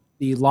about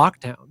the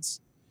lockdowns.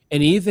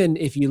 And even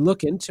if you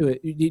look into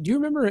it, do you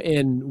remember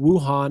in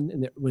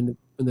Wuhan, when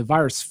the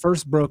virus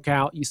first broke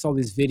out, you saw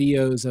these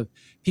videos of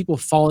people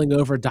falling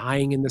over,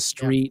 dying in the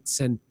streets.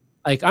 Yeah. And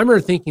like, I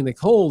remember thinking, like,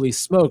 holy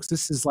smokes,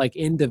 this is like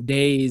end of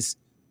days,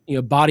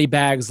 body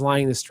bags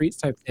lying in the streets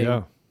type thing.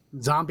 Yeah.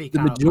 Zombie.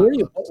 The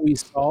majority of what we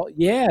saw,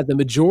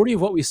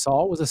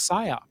 was a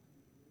psyop.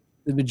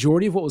 The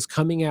majority of what was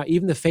coming out,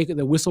 even the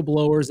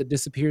whistleblowers that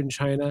disappeared in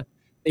China,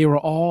 they were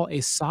all a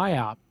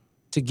psyop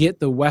to get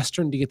the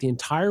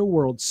entire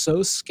world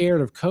so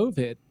scared of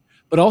COVID,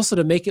 but also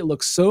to make it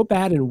look so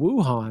bad in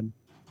Wuhan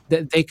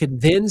that they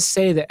could then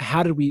say that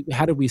how did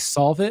we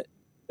solve it?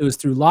 It was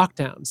through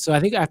lockdowns. So I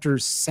think after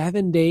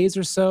 7 days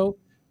or so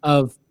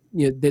of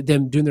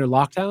them doing their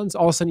lockdowns,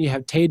 all of a sudden you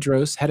have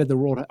Tedros, head of the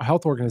World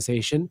Health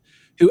Organization,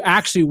 who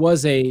actually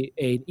was an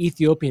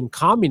Ethiopian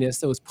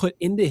communist that was put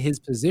into his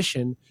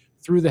position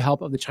through the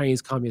help of the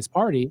Chinese Communist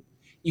Party.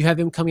 You have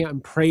him coming out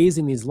and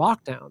praising these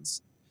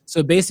lockdowns.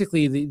 So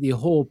basically, the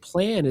whole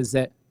plan is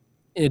that,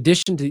 in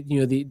addition to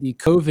the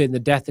COVID and the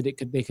death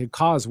that they could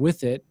cause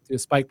with it, the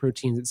spike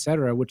proteins, et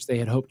cetera, which they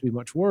had hoped to be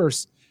much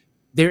worse,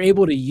 they're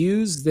able to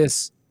use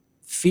this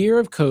fear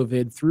of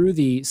COVID through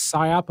the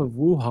psyop of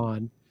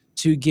Wuhan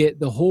to get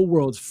the whole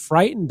world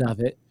frightened of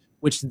it,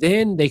 which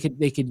then they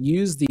could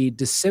use the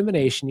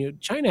dissemination.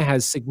 China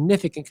has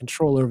significant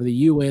control over the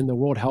UN, the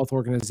World Health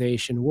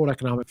Organization, World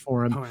Economic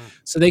Forum,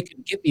 so they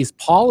could get these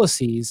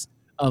policies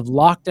of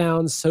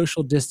lockdowns,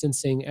 social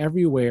distancing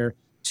everywhere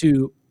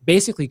to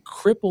basically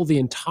cripple the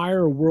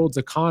entire world's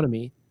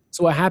economy.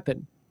 So what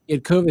happened?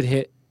 COVID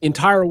hit, the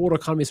entire world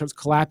economy starts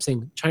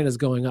collapsing, China's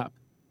going up,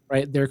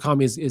 right? Their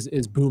economy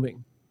is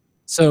booming.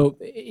 So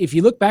if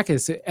you look back at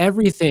this,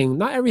 everything,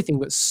 not everything,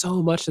 but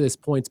so much of this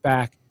points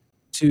back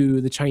to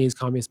the Chinese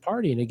Communist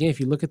Party. And again, if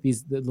you look at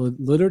the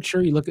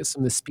literature, you look at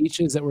some of the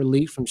speeches that were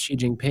leaked from Xi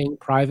Jinping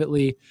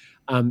privately,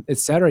 et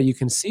cetera, you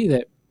can see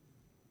that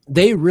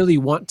they really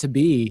want to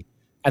be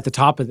at the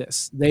top of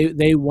this.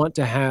 They want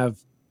to have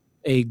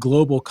a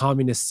global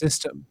communist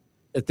system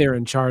that they're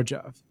in charge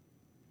of.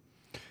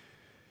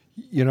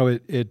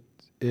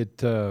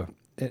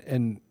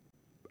 And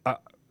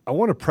I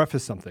want to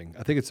preface something.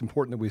 I think it's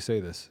important that we say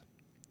this.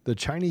 The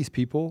Chinese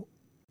people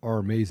are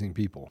amazing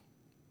people.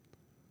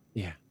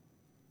 Yeah.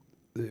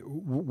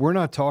 We're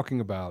not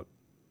talking about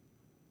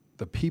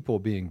the people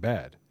being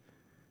bad.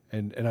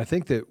 And I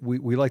think that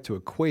we like to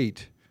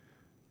equate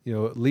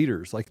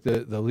leaders, like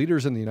the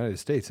leaders in the United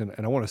States. And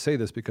I want to say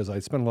this because I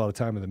spent a lot of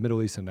time in the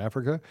Middle East and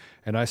Africa,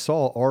 and I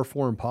saw our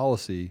foreign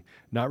policy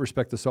not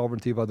respect the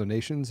sovereignty of other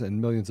nations,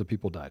 and millions of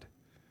people died.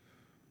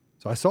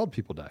 So I saw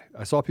people die.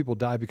 I saw people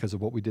die because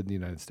of what we did in the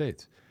United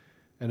States.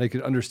 And I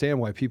could understand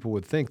why people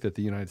would think that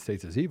the United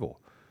States is evil.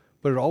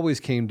 But it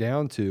always came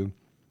down to,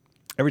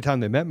 every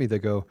time they met me, they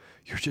go,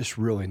 "You're just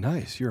really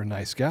nice. You're a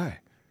nice guy."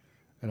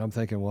 And I'm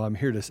thinking, well, I'm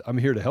here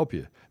to help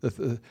you.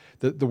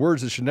 The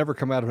words that should never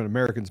come out of an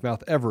American's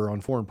mouth ever on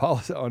foreign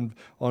policy,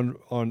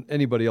 on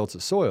anybody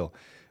else's soil.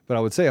 But I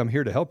would say, I'm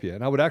here to help you.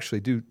 And I would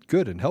actually do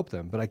good and help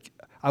them. But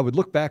I would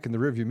look back in the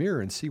rearview mirror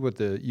and see what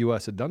the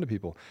U.S. had done to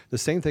people. The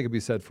same thing could be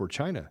said for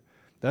China.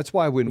 That's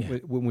why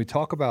when we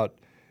talk about,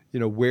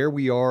 where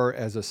we are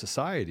as a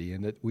society,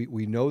 and that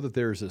we know that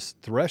there's this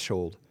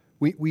threshold,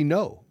 we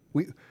know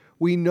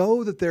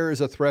that there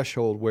is a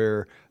threshold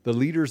where the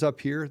leaders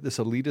up here, this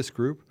elitist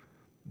group,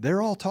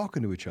 they're all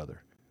talking to each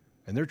other,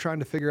 and they're trying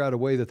to figure out a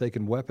way that they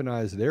can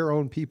weaponize their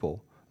own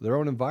people, their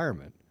own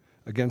environment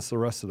against the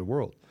rest of the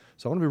world.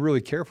 So I want to be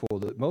really careful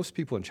that most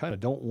people in China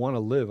don't want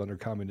to live under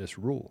communist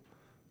rule.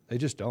 They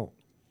just don't.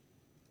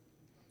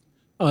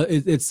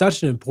 It's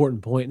such an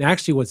important point. And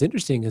actually what's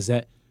interesting is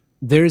that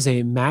there's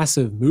a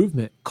massive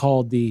movement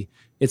called the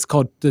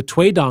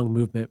Tweidong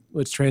movement,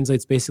 which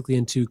translates basically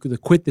into the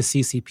Quit the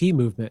CCP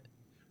movement,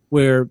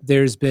 where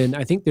there's been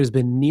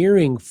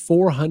nearing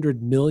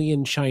 400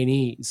 million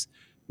Chinese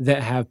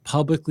that have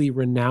publicly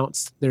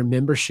renounced their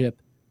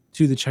membership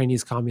to the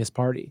Chinese Communist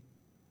Party.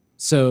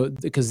 So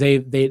because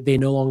they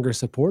no longer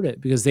support it,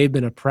 because they've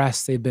been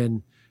oppressed, they've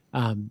been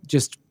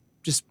just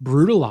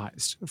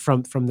brutalized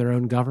from their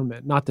own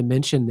government. Not to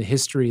mention the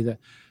history, the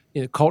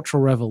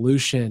Cultural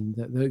Revolution,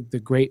 the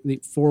Great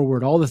Leap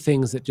Forward, all the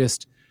things that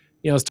just,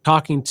 I was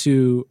talking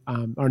to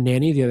our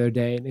nanny the other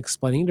day and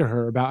explaining to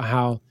her about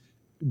how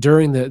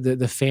during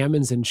the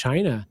famines in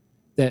China,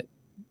 that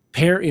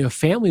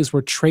families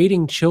were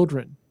trading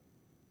children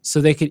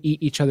so they could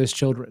eat each other's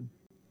children.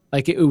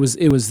 Like it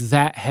was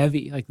that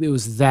heavy. Like it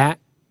was that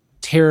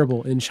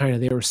terrible in China.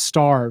 They were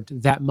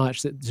starved that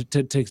much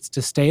that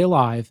to stay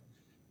alive,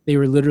 they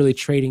were literally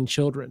trading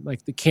children.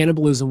 Like the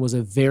cannibalism was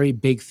a very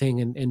big thing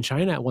in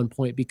China at one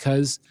point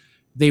because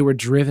they were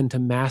driven to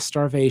mass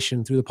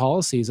starvation through the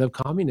policies of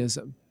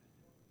communism.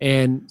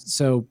 And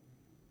so,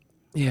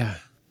 yeah.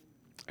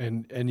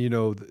 And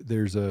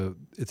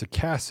it's a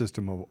caste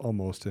system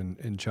almost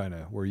in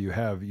China where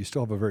you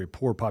still have a very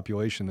poor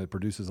population that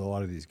produces a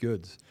lot of these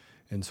goods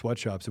in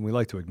sweatshops, and we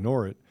like to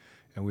ignore it.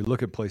 And we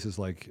look at places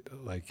like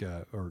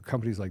or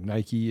companies like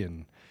Nike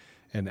and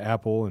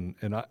Apple,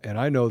 and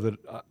I know that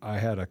I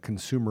had a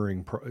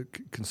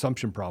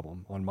consumption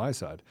problem on my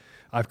side.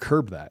 I've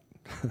curbed that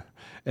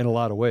in a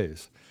lot of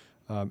ways,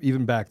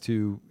 even back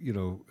to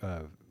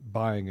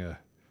buying a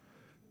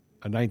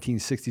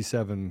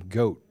 1967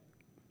 Goat,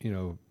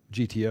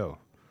 GTO.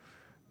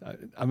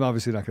 I'm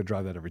obviously not going to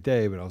drive that every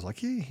day, but I was like,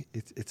 hey,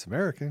 it's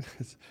American,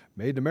 it's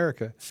made in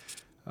America.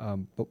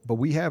 But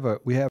we have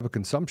a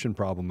consumption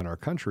problem in our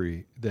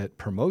country that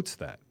promotes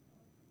that,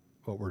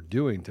 what we're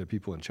doing to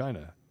people in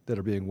China that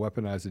are being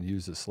weaponized and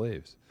used as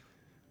slaves.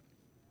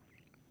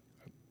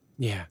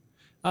 Yeah.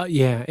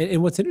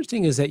 And what's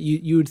interesting is that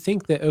you would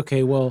think that,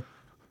 okay, well,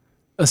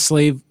 a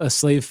slave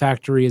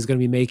factory is going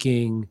to be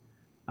making,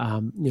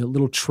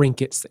 little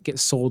trinkets that get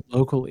sold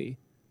locally.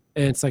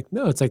 And it's like,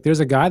 no, it's like,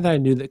 there's a guy that I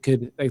knew that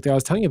could, like I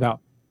was telling you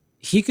about,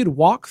 he could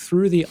walk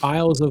through the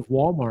aisles of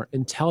Walmart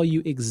and tell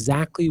you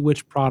exactly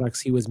which products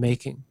he was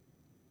making.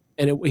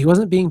 And he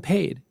wasn't being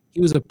paid.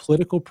 He was a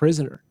political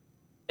prisoner.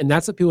 And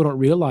that's what people don't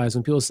realize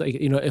when people say,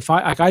 if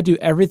I do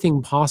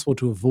everything possible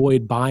to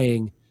avoid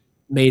buying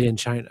made in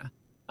China.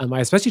 I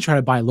especially try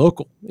to buy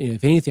local.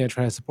 If anything, I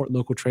try to support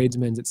local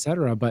tradesmen, et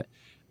cetera. But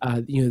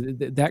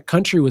that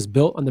country was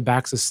built on the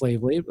backs of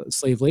slave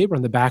labor,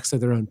 on the backs of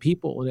their own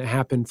people, and it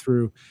happened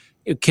through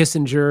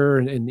Kissinger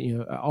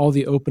and all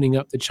the opening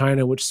up to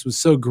China, which was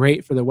so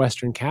great for the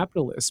Western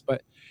capitalists.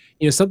 But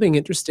something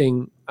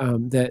interesting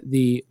that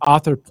the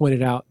author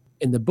pointed out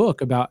in the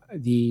book about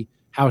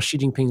how Xi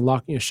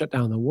Jinping shut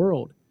down the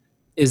world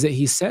is that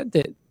he said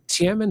that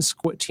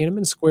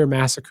Tiananmen Square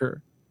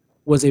massacre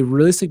was a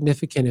really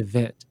significant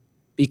event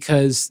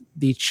because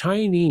the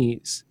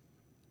Chinese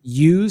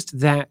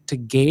used that to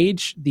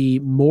gauge the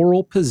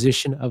moral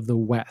position of the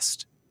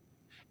West.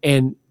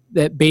 And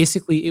that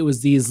basically it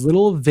was these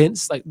little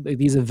events like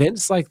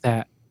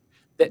that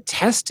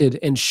tested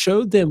and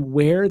showed them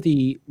where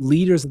the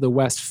leaders of the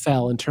West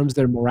fell in terms of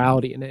their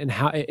morality and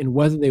how and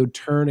whether they would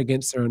turn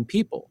against their own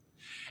people.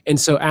 And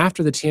so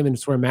after the Tiananmen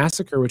Square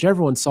massacre, which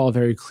everyone saw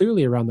very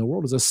clearly around the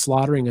world, was a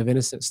slaughtering of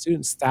innocent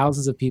students,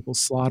 thousands of people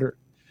slaughtered,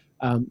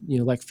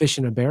 like fish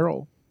in a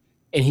barrel.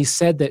 And he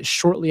said that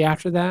shortly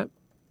after that,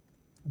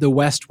 the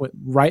West went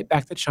right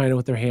back to China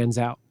with their hands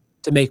out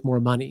to make more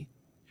money.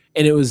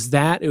 And it was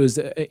the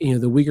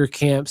Uyghur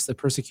camps, the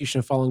persecution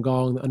of Falun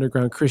Gong, the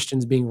underground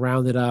Christians being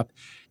rounded up.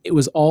 It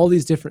was all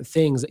these different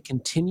things that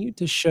continued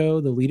to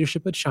show the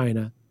leadership of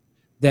China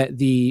that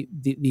the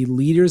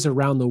leaders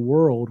around the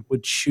world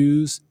would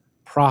choose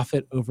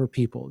profit over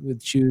people,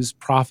 would choose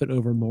profit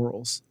over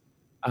morals.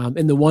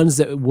 And the ones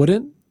that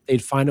wouldn't,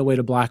 they'd find a way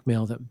to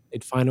blackmail them.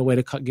 They'd find a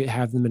way to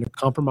have them in a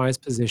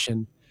compromised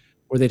position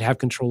where they'd have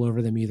control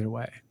over them either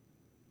way.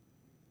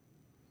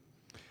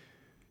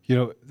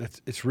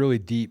 It's really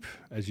deep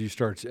as you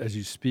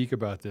speak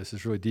about this.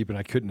 It's really deep, and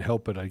I couldn't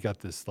help it. I got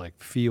this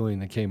feeling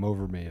that came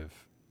over me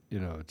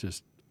of,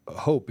 just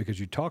hope, because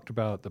you talked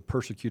about the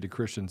persecuted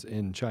Christians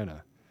in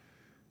China,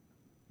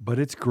 but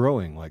it's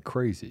growing like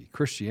crazy.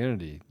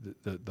 Christianity,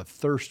 the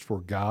thirst for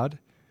God,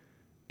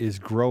 is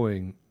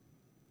growing.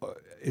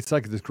 It's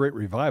like this great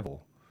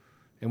revival,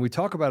 and we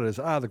talk about it as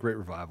the great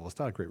revival. It's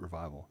not a great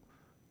revival,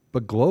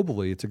 but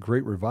globally, it's a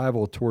great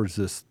revival towards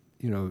this,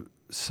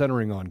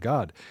 centering on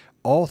God.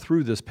 All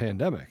through this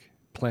pandemic,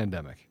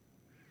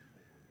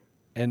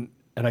 and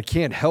I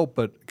can't help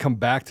but come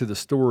back to the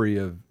story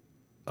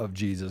of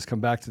Jesus, come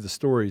back to the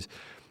stories,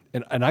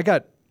 and I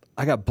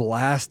got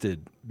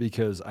blasted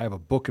because I have a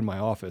book in my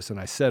office, and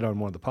I said on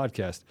one of the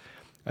podcasts,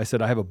 I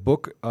said I have a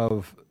book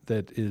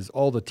that is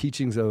all the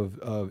teachings of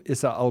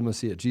Isa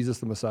al-Masih, Jesus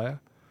the Messiah,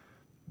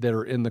 that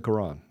are in the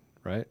Quran,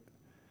 right?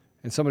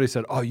 And somebody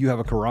said, "Oh, you have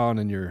a Quran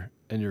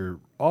in your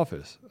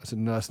office?" I said,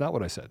 "No, that's not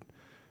what I said.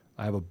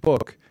 I have a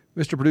book."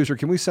 Mr. Producer,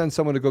 can we send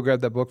someone to go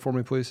grab that book for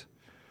me, please?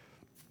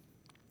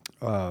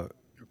 We have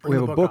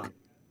a book.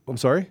 I'm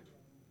sorry?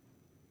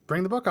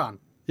 Bring the book on.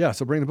 Yeah,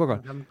 so bring the book on.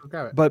 Have them go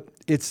grab it. But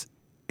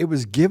it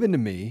was given to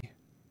me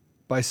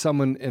by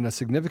someone in a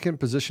significant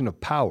position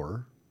of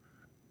power,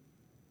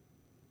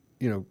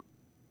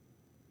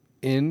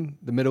 in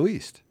the Middle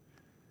East,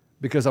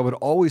 because I would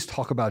always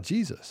talk about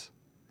Jesus.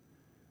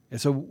 And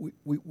so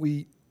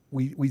we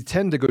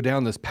tend to go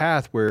down this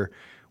path where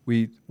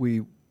we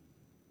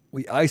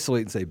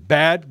isolate and say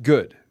bad,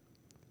 good,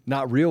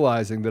 not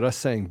realizing that us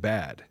saying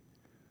bad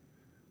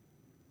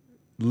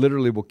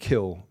literally will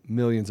kill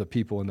millions of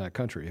people in that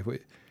country. If we,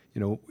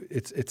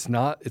 it's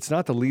not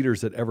the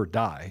leaders that ever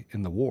die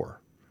in the war.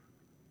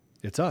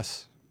 It's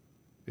us.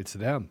 It's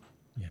them.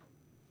 Yeah.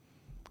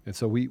 And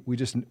so we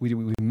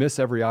miss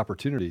every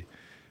opportunity.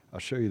 I'll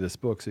show you this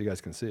book so you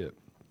guys can see it.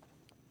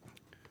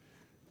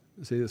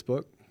 See this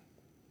book?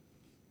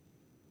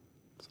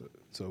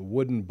 It's a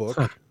wooden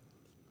book,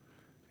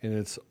 and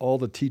it's all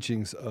the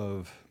teachings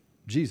of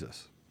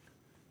Jesus.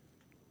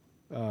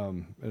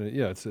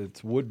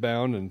 It's wood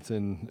bound, and it's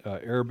in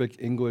Arabic,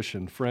 English,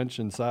 and French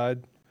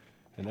inside,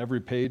 and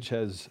every page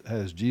has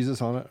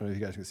Jesus on it. I don't know if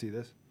you guys can see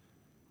this.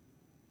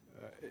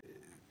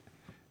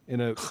 In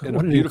a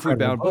beautifully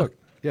bound book.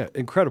 Yeah,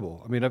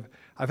 incredible. I mean,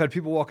 I've had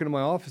people walk into my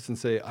office and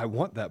say, "I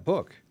want that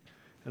book,"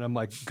 and I'm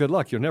like, "Good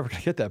luck. You're never going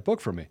to get that book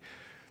from me."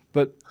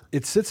 But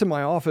it sits in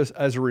my office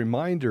as a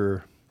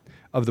reminder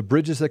of the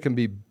bridges that can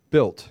be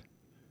built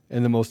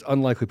in the most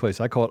unlikely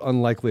place. I call it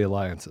unlikely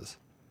alliances.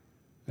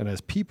 And as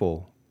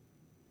people,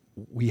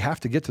 we have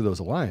to get to those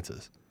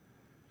alliances.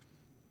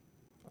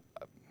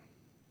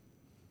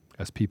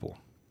 As people,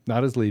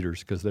 not as leaders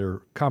because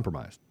they're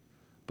compromised,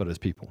 but as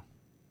people.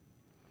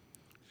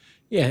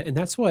 Yeah, and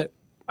that's what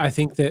I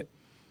think that,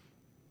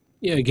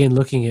 again,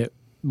 looking at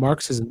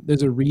Marxism,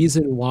 there's a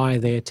reason why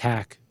they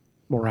attack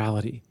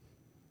morality.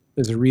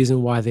 There's a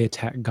reason why they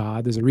attack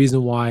God. There's a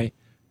reason why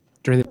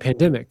during the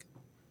pandemic,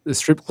 the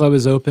strip club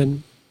is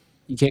open.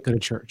 You can't go to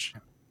church.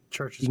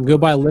 You can go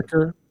buy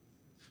liquor,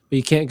 but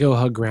you can't go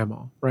hug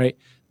grandma, right?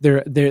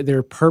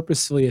 They're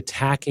purposefully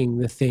attacking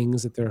the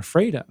things that they're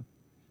afraid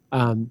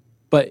of.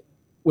 But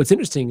what's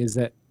interesting is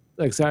that,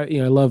 I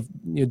love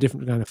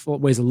different kind of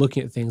ways of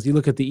looking at things. You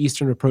look at the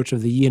Eastern approach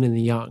of the yin and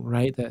the yang,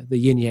 right? The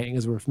yin yang,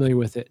 as we're familiar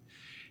with it,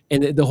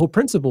 and the whole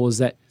principle is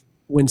that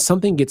when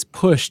something gets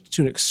pushed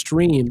to an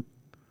extreme,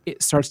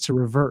 it starts to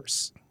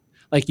reverse.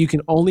 Like you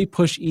can only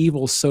push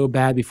evil so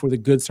bad before the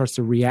good starts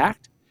to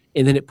react,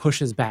 and then it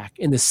pushes back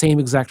in the same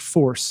exact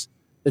force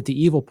that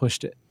the evil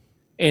pushed it.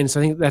 And so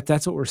I think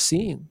that's what we're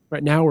seeing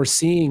right now. We're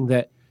seeing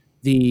that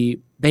they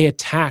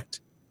attacked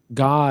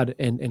God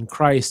and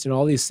Christ and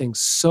all these things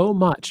so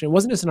much. And it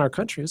wasn't just in our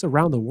country, it was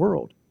around the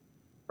world,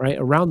 right?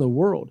 Around the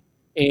world.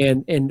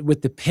 And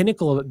with the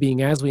pinnacle of it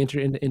being as we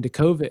enter into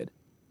COVID,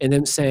 and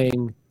them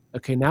saying,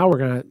 okay, now we're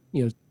going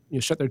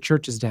to shut their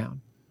churches down,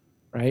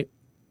 right?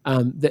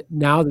 That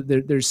now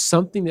that there's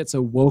something that's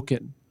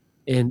awoken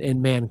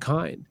in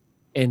mankind,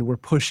 and we're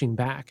pushing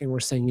back, and we're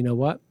saying, you know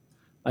what?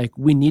 Like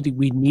we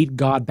need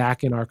God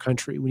back in our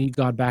country. We need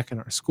God back in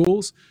our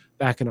schools,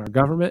 back in our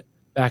government,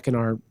 back in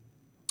our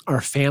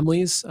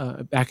families,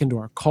 back into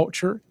our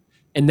culture.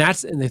 And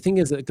the thing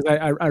is that, because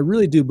I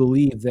really do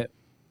believe that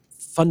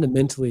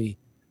fundamentally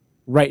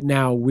right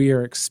now we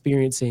are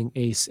experiencing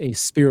a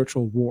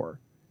spiritual war,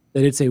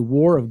 that it's a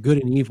war of good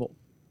and evil.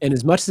 And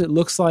as much as it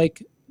looks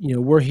like,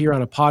 we're here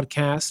on a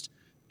podcast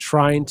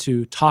trying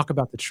to talk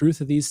about the truth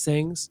of these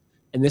things,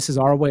 and this is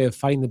our way of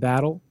fighting the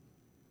battle,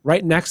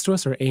 right next to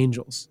us are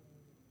angels,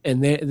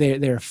 and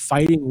they're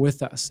fighting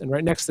with us. And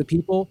right next to the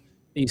people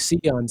that you see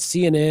on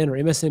CNN or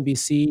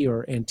MSNBC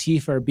or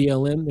Antifa or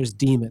BLM, there's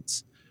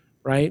demons,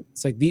 right?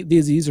 It's like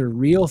these are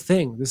real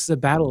things. This is a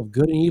battle of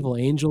good and evil,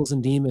 angels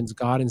and demons,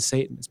 God and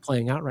Satan is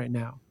playing out right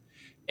now.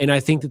 And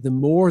I think that the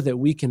more that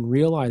we can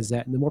realize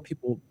that, and the more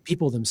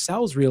people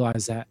themselves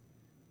realize that,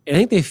 and I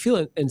think they feel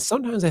it. And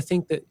sometimes I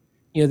think that,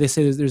 they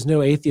say there's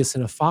no atheist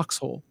in a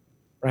foxhole,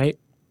 right?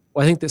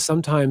 Well, I think that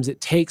sometimes it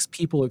takes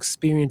people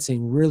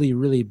experiencing really,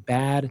 really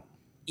bad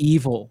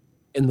evil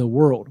in the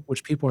world,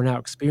 which people are now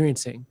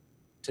experiencing,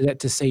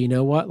 to say, you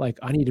know what, like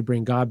I need to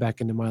bring God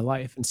back into my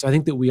life. And so I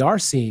think that we are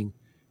seeing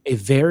a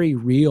very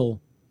real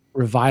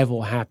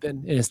revival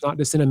happen. And it's not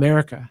just in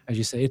America, as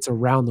you say, it's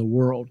around the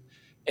world.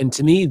 And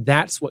to me,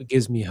 that's what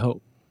gives me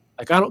hope.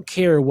 Like, I don't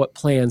care what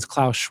plans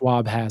Klaus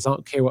Schwab has. I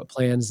don't care what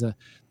plans the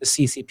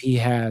CCP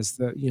has,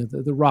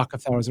 the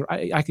Rockefellers.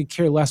 I could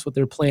care less what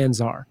their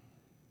plans are,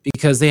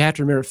 because they have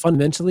to remember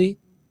fundamentally,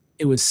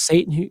 it was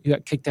Satan who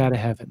got kicked out of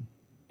heaven.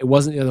 It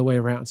wasn't the other way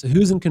around. So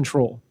who's in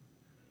control?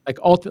 Like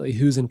ultimately,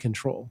 who's in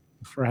control,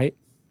 right?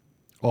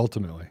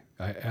 Ultimately,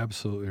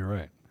 absolutely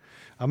right.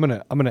 I'm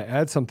gonna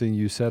add something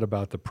you said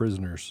about the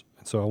prisoners.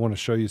 And so I want to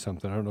show you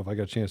something. I don't know if I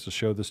got a chance to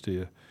show this to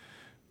you,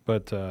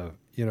 but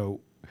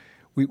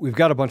we've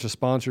got a bunch of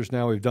sponsors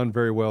now. We've done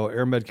very well.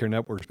 Air Medcare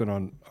Network's been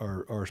on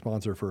our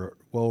sponsor for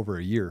well over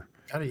a year.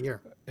 Got a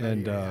year.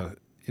 And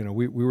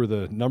we were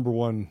the number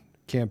one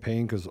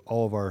campaign because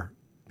all of our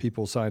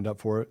people signed up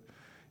for it.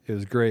 It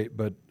was great,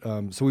 but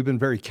so we've been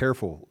very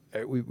careful.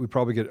 We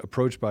probably get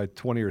approached by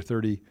 20 or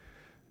 30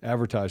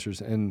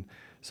 advertisers, and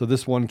so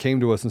this one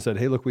came to us and said,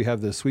 "Hey, look, we have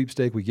this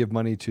sweepstake. We give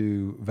money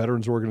to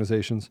veterans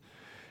organizations,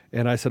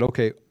 And I said,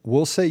 okay,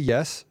 we'll say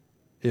yes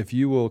if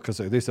you will, because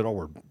they said, oh,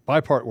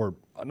 we're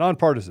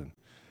nonpartisan.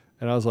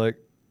 And I was like,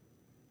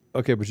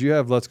 okay, but you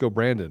have Let's Go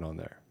Brandon on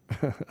there.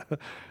 And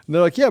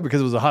they're like, yeah,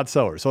 because it was a hot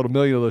seller. Sold 1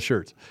 million of those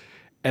shirts.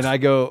 And I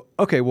go,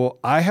 okay, well,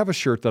 I have a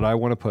shirt that I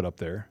want to put up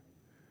there,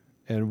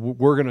 and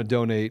we're going to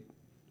donate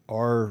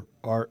our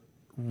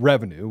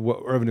revenue,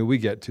 what revenue we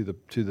get to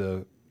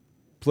the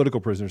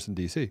political prisoners in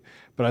D.C.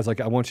 But I was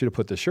like, I want you to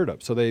put this shirt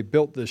up. So they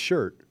built this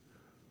shirt.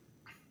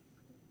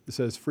 It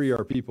says "Free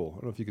Our People." I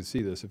don't know if you can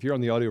see this. If you're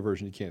on the audio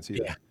version, you can't see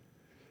that.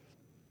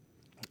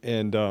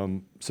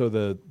 And so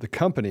the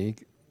company,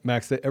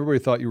 Max, everybody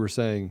thought you were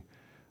saying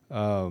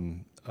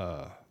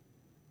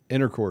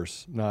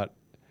intercourse, not.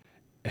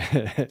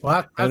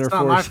 Well, that's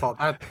not my fault.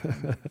 That's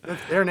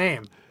their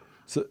name.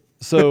 So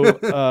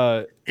it's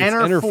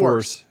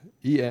Interforce.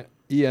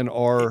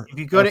 ENR. If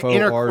you go to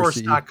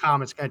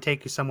intercourse.com, it's going to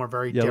take you somewhere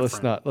very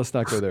different. Let's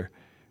not go there.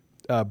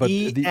 But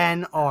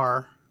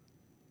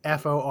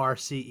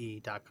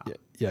ENRFORCE.com.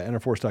 Yeah,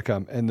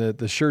 interforce.com. And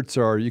the shirts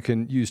are, you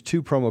can use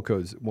 2 promo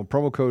codes. One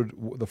promo code,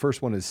 the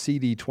first one is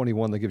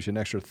CD21, that gives you an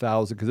extra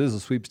 1,000, because this is a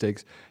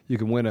sweepstakes. You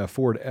can win a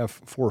Ford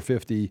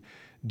F450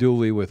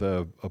 dually with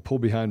a pull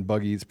behind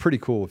buggy. It's pretty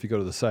cool if you go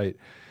to the site.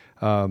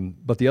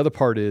 But the other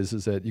part is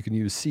that you can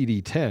use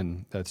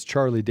CD10, that's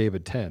Charlie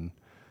David 10,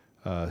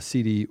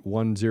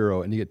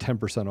 CD10, and you get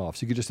 10% off.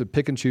 So you can just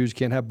pick and choose. You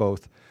can't have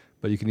both,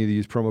 but you can either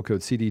use promo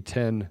code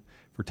CD10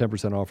 for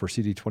 10% off or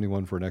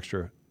CD21 for an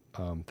extra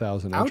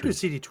 1,000. I would do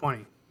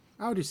CD20.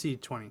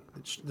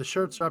 The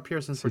shirts are up here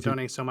since we're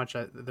donating so much.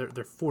 They're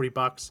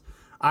 $40.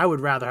 I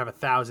would rather have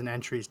 1,000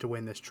 entries to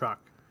win this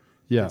truck.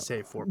 Yeah, than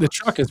save $4. The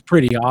truck is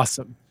pretty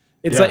awesome.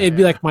 It's it'd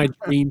be like my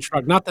dream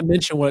truck. Not to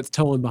mention what it's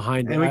towing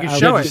behind it. And we can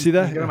show it. Did you see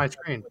that? Go to my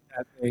screen.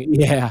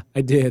 Yeah,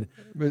 I did.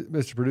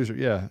 Mr. Producer,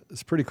 yeah,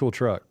 it's a pretty cool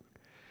truck.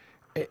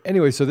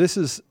 Anyway, so this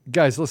is,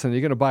 guys, listen,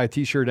 you're going to buy a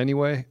T-shirt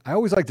anyway. I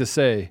always like to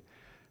say,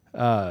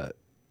 I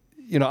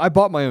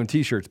bought my own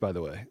T-shirts, by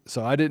the way.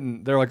 So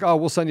they're like, oh,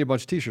 we'll send you a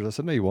bunch of T-shirts. I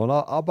said, no, you won't.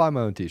 I'll buy my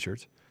own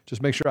T-shirts.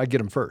 Just make sure I get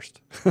them first.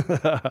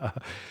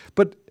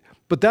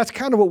 But that's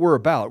kind of what we're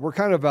about. We're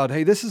kind of about,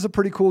 hey, this is a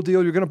pretty cool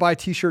deal. You're going to buy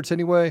T-shirts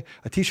anyway.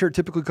 A T-shirt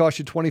typically costs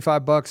you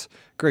 $25.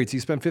 Great. So you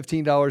spend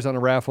 $15 on a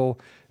raffle.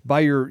 Buy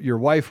your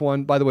wife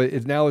one. By the way,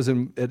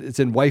 it's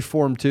in wife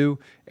form too,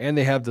 and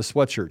they have the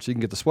sweatshirt. So you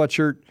can get the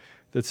sweatshirt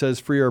that says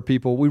 "Free Our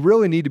People." We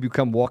really need to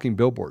become walking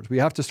billboards. We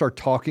have to start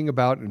talking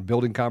about and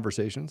building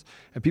conversations,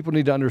 and people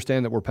need to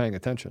understand that we're paying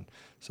attention.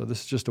 So this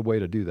is just a way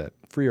to do that.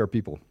 Free Our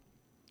People.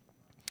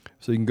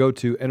 So you can go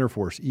to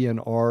Interforce,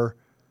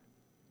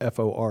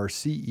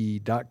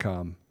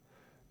 ENRFORCE.com,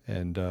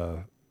 and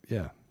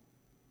yeah.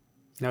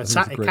 No, it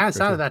kind of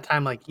sounded that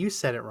time like you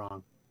said it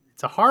wrong.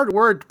 It's a hard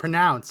word to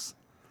pronounce,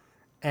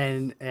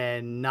 and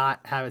not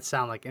have it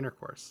sound like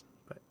intercourse,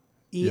 but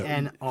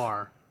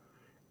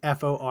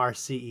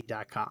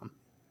ENRFORCE.com.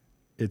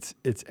 It's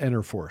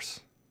Interforce.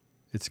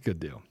 It's a good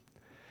deal.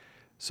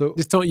 So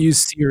just don't use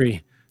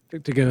Siri to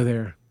go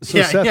there.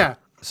 So Seth,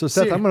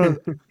 Seth, I'm gonna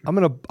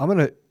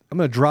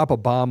drop a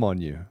bomb on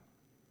you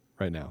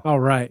right now. All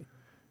right.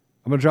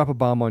 I'm gonna drop a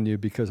bomb on you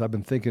because I've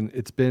been thinking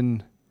it's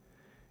been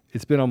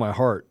on my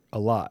heart a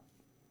lot.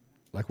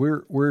 Like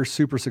we're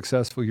super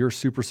successful. You're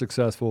super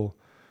successful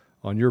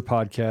on your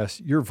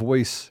podcast. Your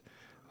voice.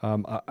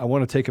 I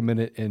want to take a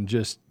minute and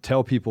just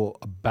tell people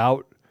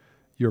about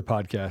your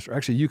podcast. Or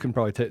actually, you can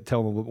probably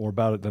tell them a little bit more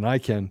about it than I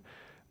can.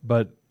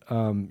 But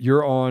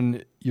you're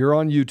on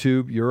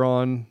YouTube. You're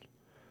on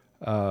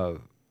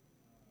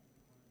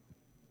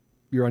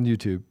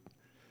YouTube.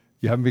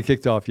 You haven't been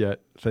kicked off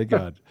yet, thank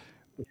God.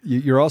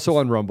 You're also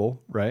on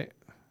Rumble, right?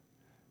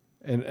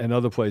 And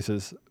other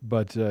places.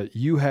 But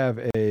you have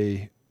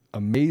a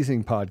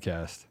amazing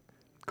podcast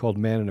called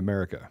Man in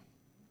America.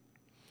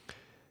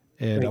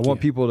 And I want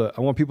people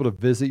to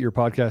visit your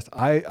podcast.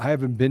 I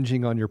have been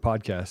binging on your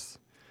podcasts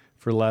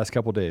for the last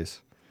couple of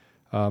days.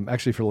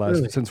 Actually, for the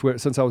last since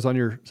I was on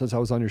your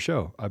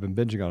show, I've been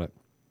binging on it.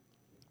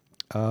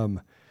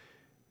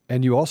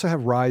 And you also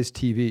have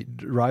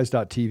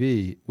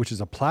Rise.tv, which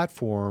is a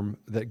platform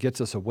that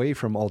gets us away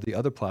from all the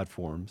other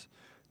platforms.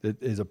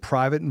 That is a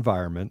private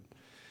environment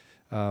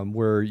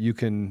where you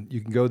can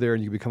go there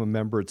and you can become a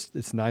member. It's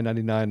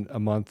 $9.99 a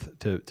month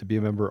to be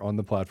a member on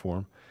the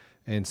platform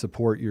and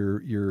support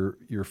your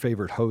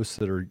favorite hosts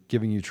that are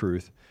giving you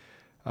truth.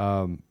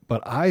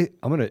 But I'm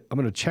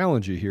gonna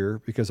challenge you here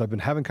because I've been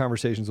having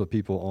conversations with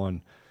people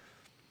on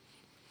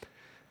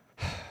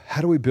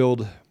how do we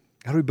build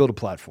a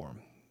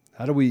platform?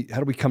 How do we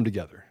come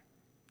together?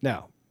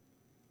 Now,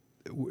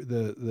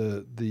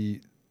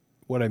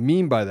 what I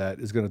mean by that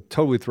is going to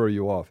totally throw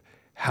you off.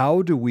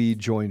 How do we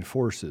join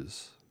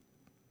forces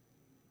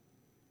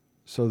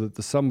so that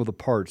the sum of the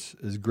parts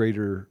is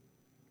greater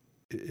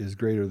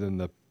than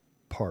the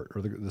part,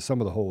 or the sum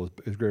of the whole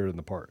is greater than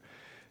the part?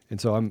 And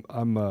so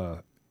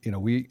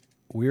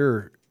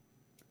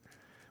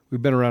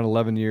we've been around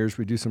 11 years.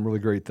 We do some really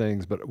great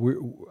things, but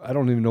I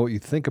don't even know what you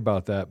think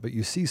about that. But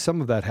you see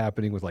some of that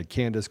happening with like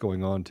Candace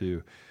going on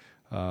to,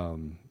 a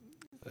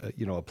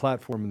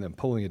platform and then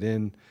pulling it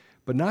in.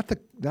 but not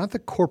the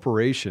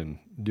corporation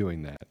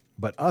doing that,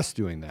 but us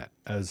doing that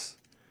as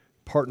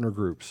partner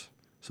groups,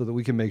 so that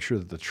we can make sure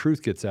that the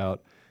truth gets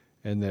out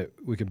and that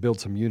we can build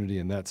some unity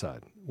in that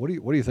side. What do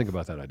you think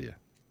about that idea?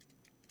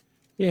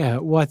 Yeah,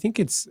 well, I think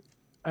it's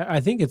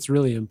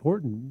really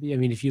important. I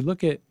mean, if you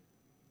look at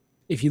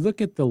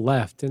the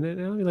left, and I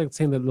don't like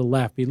saying that the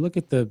left, but you look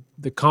at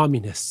the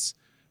communists,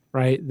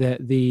 right?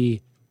 That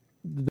the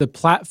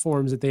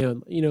platforms that they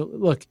own.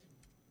 Look,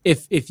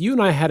 if you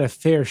and I had a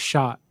fair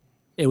shot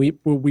and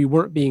we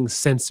weren't being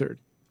censored,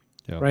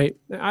 Yeah. right?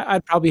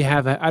 I'd probably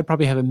have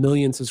 1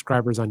 million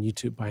subscribers on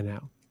YouTube by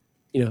now.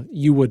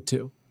 You would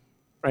too,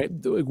 right?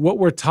 What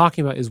we're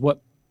talking about is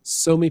what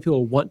so many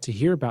people want to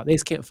hear about. They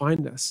just can't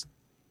find us.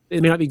 They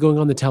may not be going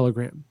on the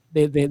Telegram.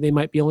 They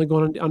might be only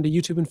going onto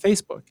YouTube and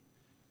Facebook,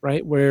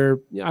 right? Where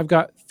I've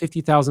got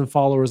 50,000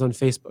 followers on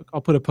Facebook.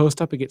 I'll put a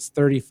post up, it gets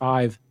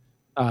 35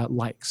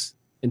 likes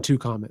and 2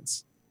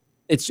 comments.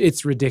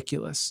 It's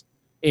ridiculous.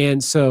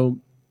 And so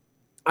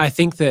I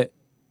think that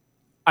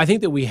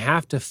we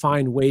have to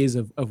find ways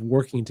of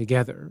working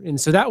together. And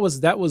so that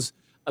was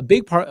a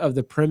big part of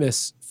the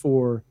premise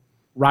for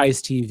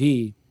Rise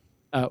TV,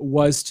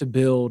 was to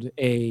build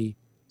a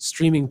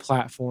streaming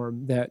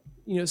platform that,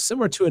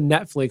 similar to a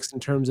Netflix in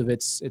terms of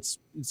its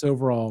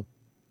overall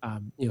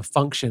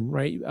function,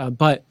 right?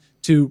 But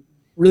to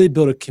really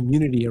build a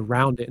community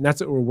around it, and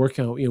that's what we're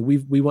working on.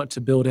 We want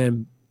to build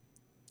in.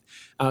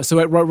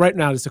 So right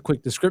now, just a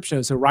quick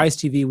description. So Rise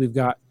TV, we've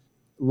got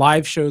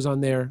live shows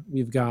on there.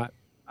 We've got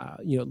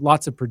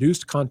lots of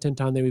produced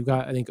content on there. We've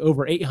got, I think,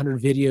 over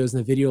 800 videos in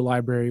the video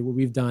library where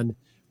we've done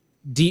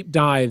deep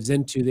dives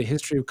into the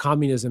history of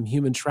communism,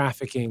 human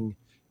trafficking,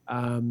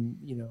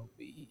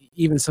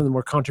 even some of the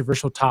more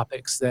controversial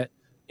topics that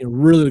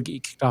really would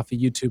get kicked off of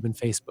YouTube and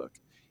Facebook.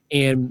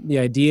 And the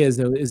idea is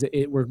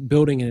that we're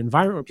building an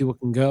environment where people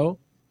can go.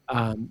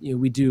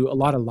 We do a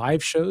lot of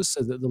live shows,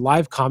 so the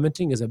live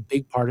commenting is a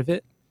big part of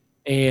it.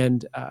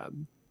 And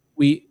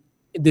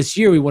this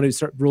year we want to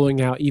start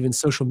rolling out even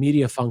social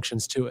media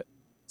functions to it,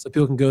 so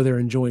people can go there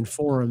and join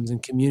forums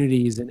and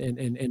communities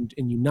and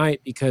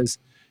unite. Because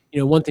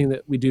one thing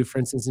that we do, for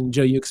instance, and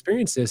Joe, you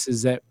experience this,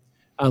 is that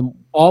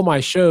all my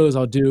shows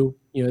I'll do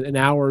an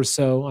hour or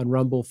so on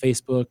Rumble,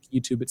 Facebook,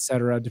 YouTube,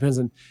 etc. Depends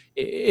on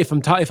if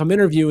I'm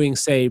interviewing,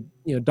 say,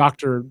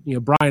 Dr.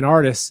 Brian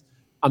Artis,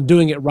 I'm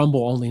doing it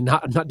Rumble only, I'm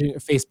not doing it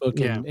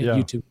Facebook and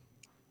YouTube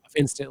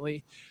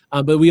instantly.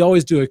 But we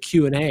always do a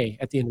Q&A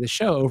at the end of the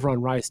show over on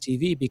Rise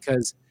TV,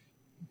 because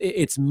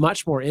it's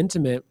much more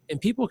intimate and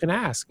people can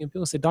ask. And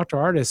people say, Dr.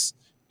 Artis,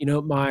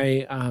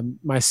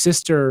 my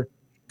sister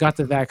got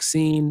the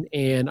vaccine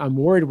and I'm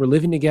worried, we're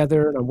living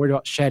together and I'm worried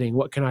about shedding.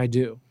 What can I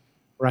do?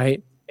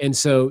 Right. And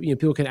so,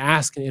 people can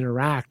ask and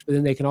interact, but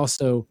then they can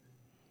also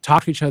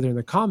talk to each other in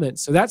the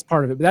comments. So that's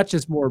part of it, but that's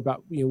just more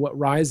about, what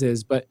Rise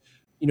is. But,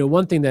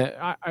 one thing that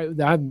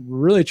I'm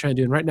really trying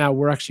to do, and right now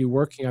I've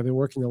been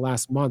working the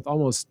last month,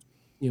 almost,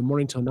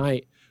 morning till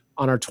night,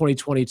 on our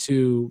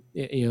 2022,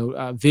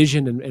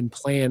 vision and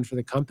plan for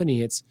the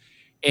company.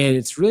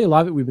 It's really a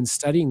lot of it. We've been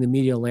studying the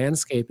media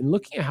landscape and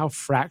looking at how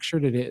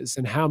fractured it is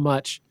and how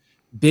much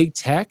big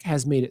tech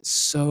has made it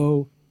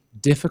so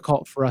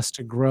difficult for us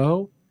to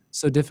grow.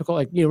 So difficult.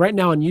 Like, right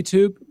now on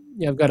YouTube,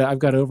 I've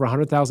got over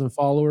 100,000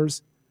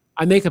 followers.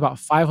 I make about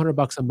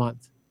 $500 a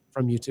month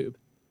from YouTube,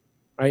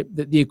 right?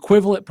 The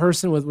equivalent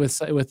person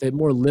with a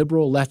more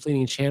liberal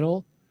left-leaning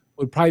channel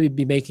would probably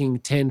be making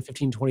 $10,000,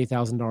 $15,000,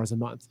 $20,000 a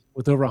month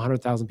with over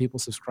 100,000 people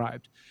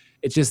subscribed.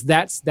 It's just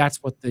that's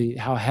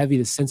how heavy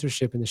the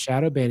censorship and the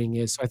shadow banning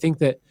is. So I think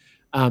that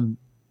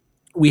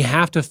we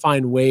have to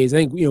find ways. I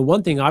think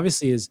one thing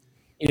obviously is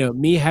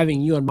me having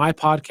you on my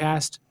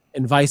podcast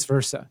and vice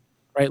versa,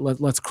 right?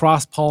 Let's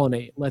cross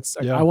pollinate.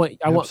 I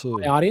want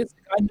my audience.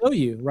 I know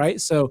you,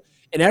 right? So,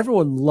 and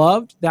everyone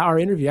loved our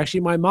interview. Actually,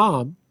 my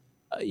mom,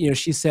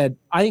 she said,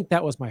 I think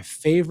that was my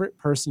favorite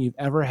person you've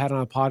ever had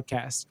on a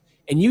podcast.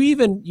 And you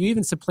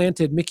even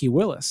supplanted Mickey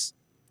Willis,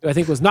 who I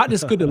think was not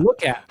just good to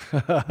look at,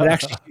 but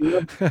actually she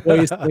loved the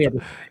voice that we had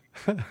to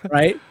say,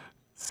 right?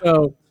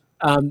 So,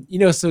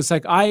 so it's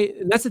like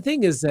and that's the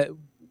thing, is that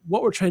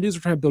what we're trying to do is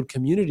we're trying to build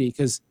community,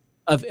 because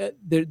of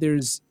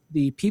there's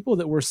the people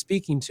that we're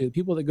speaking to,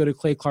 people that go to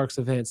Clay Clark's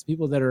events,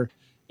 people that are,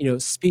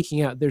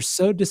 speaking out. They're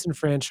so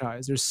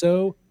disenfranchised. They're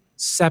so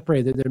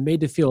separated. They're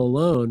made to feel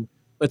alone.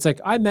 But it's like,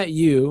 I met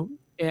you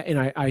and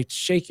I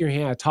shake your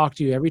hand. I talk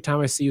to you every time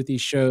I see you at these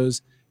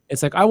shows.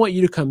 It's like, I want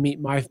you to come meet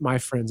my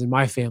friends and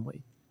my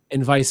family,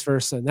 and vice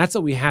versa. And that's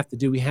what we have to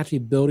do. We have to be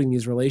building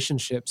these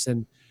relationships.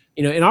 And,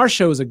 and our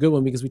show is a good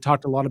one because we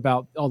talked a lot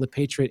about all the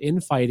Patriot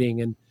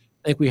infighting. And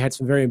I think we had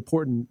some very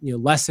important,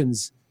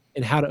 lessons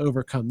in how to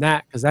overcome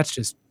that, because that's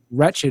just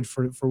wretched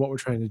for what we're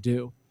trying to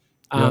do.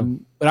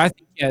 But I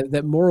think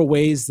that more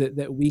ways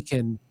that we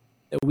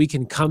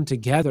can come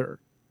together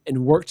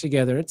and work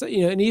together. It's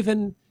and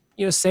even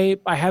say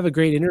I have a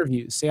great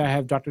interview. Say I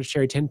have Dr.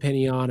 Sherry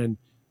Tenpenny on, and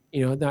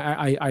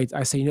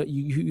I say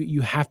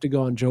you have to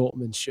go on Joe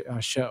Altman's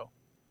show,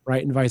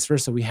 right, and vice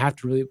versa. We have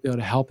to really be able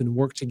to help and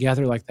work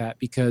together like that,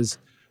 because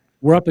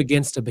we're up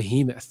against a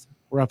behemoth.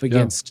 We're up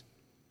against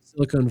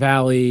Silicon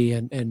Valley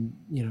and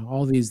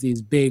all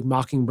these big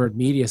mockingbird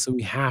media. So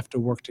we have to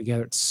work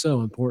together. It's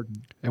so important.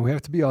 And we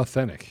have to be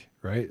authentic,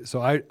 right?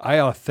 So I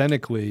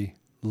authentically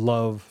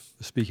love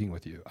speaking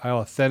with you. I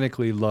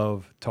authentically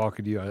love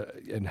talking to you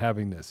and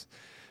having this,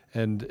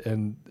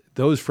 and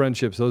those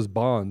friendships, those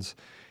bonds.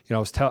 I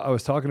was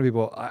talking to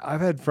people.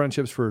 I've had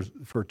friendships for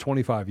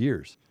 25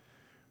 years,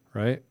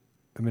 right?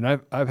 I mean,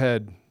 I've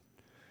had,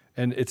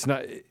 and it's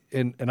not,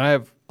 and I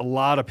have a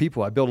lot of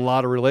people. I build a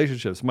lot of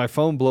relationships. My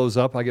phone blows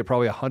up. I get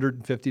probably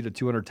 150 to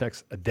 200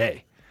 texts a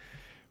day.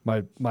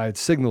 My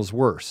signal's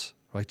worse.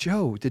 Like,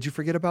 Joe, did you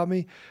forget about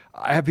me?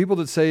 I have people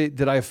that say,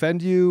 did I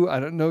offend you?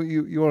 I don't know.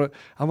 You want to,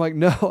 I'm like,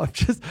 no,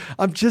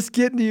 I'm just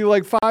getting to you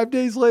like 5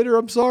 days later.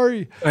 I'm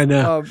sorry. I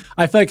know.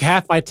 I feel like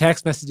half my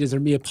text messages are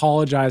me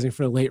apologizing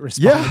for a late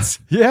response.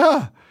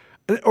 Yeah.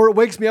 Or it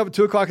wakes me up at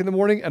 2:00 in the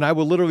morning, and I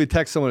will literally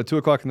text someone at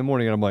 2:00 in the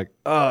morning, and I'm like,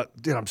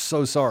 dude, I'm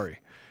so sorry.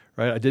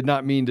 Right? I did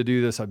not mean to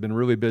do this. I've been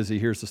really busy.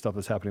 Here's the stuff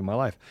that's happening in my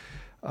life.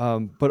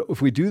 But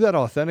if we do that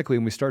authentically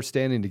and we start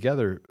standing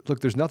together, look,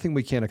 there's nothing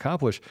we can't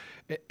accomplish.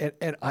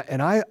 And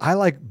I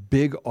like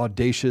big,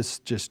 audacious,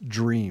 just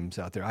dreams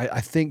out there. I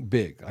think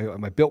big.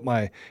 I built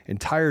my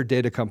entire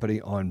data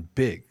company on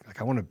big. Like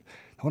I want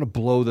to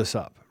blow this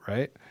up,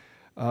 right?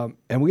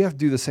 And we have to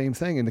do the same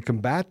thing. And to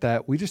combat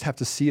that, we just have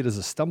to see it as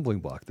a stumbling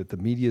block that the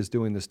media is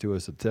doing this to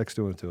us, the tech's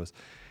doing it to us.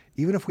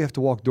 Even if we have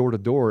to walk door to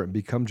door and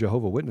become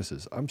Jehovah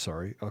Witnesses, I'm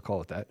sorry, I'll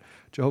call it that,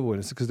 Jehovah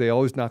Witnesses, because they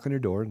always knock on your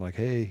door and like,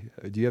 hey,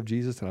 do you have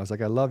Jesus? And I was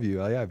like, I love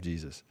you. I have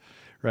Jesus,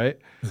 right?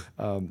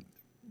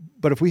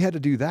 But if we had to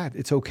do that,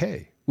 it's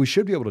okay. We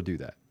should be able to do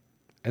that.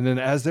 And then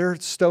as they're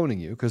stoning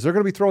you, because they're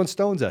going to be throwing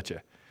stones at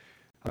you.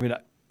 I mean,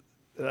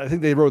 I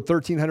think they wrote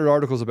 1,300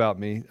 articles about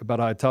me,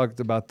 about how I talked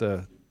about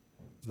the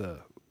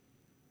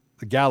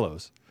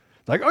gallows.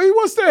 Like, oh, he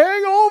wants to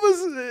hang all of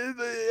us,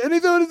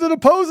 anything that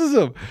opposes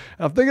him.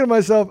 I'm thinking to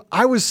myself,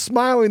 I was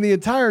smiling the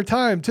entire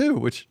time too,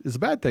 which is a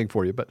bad thing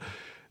for you, but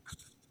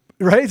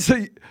right?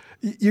 So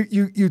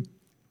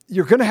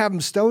you're going to have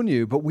them stone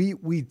you, but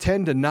we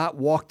tend to not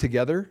walk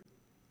together,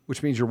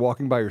 which means you're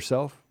walking by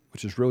yourself,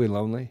 which is really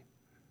lonely.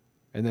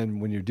 And then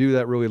when you do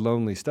that really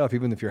lonely stuff,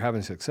 even if you're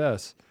having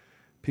success,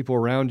 people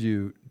around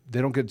you,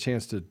 they don't get a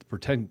chance to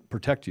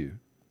protect you,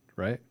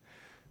 right?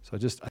 So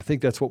I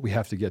think that's what we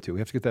have to get to. We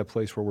have to get that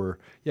place where we're,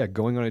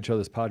 going on each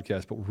other's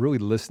podcasts, but we're really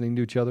listening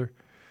to each other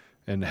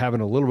and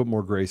having a little bit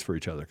more grace for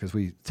each other, because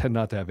we tend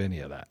not to have any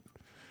of that,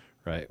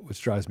 right?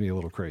 Which drives me a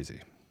little crazy.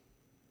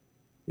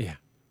 Yeah.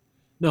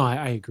 No,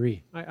 I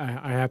agree. I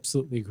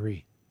absolutely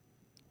agree.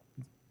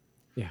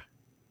 Yeah.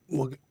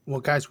 Well,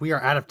 guys, we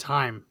are out of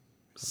time.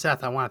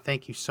 Seth, I want to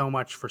thank you so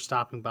much for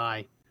stopping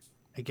by.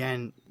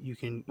 Again, you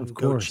can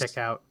go check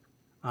out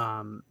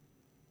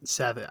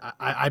Seth.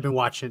 I've been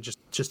watching it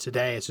just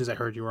today, as soon as I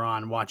heard you were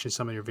on, watching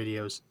some of your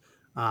videos.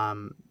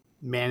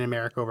 Man in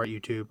America over at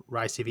YouTube,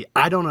 Rise TV.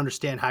 I don't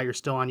understand how you're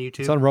still on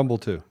YouTube. It's on Rumble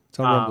too.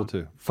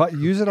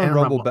 Use it on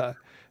Rumble.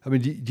 I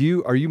mean,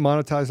 are you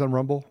monetized on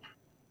Rumble?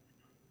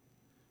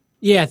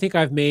 Yeah, I think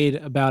I've made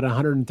about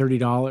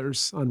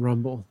 $130 on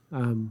Rumble.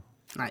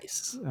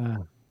 Nice.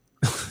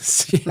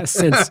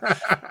 Since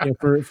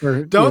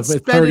for don't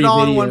spend it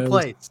all in one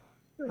place.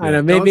 I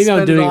know. Maybe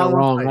I'm doing it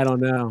wrong. I don't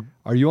know.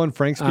 Are you on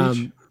Frank's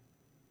Speech?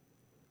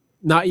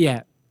 Not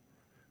yet.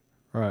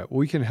 All right. Well,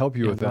 we can help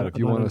you with that. If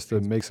you want us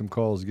to make some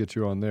calls, get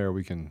you on there,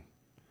 we can.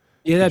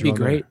 Yeah, that'd be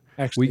great.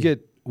 There. Actually,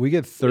 we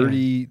get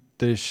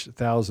 30-ish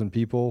thousand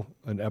people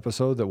an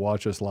episode that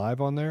watch us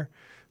live on there.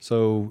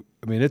 So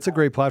I mean, it's a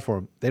great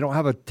platform. They don't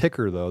have a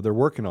ticker though. They're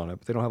working on it,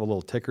 but they don't have a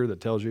little ticker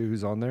that tells you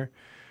who's on there.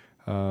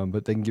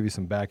 But they can give you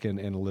some back-end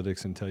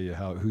analytics and tell you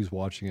who's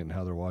watching it and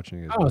how they're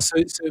watching it.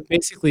 So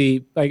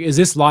basically, like, is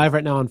this live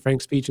right now on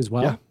Frank's Speech as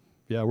well?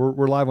 Yeah,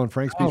 we're live on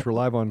Frank's Speech. We're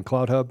live on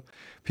Cloud Hub.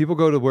 People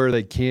go to where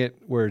they can't,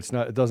 where it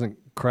doesn't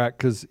crack,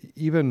 because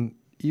even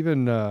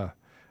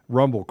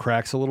Rumble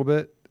cracks a little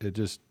bit. It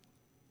just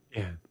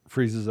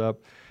freezes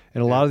up.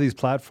 And a lot of these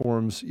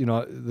platforms,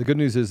 the good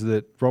news is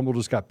that Rumble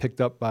just got picked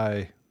off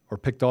by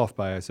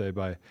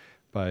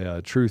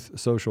Truth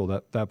Social,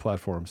 that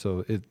platform.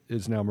 So it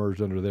is now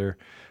merged under there.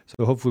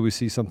 So hopefully we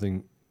see some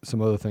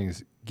other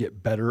things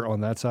get better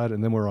on that side.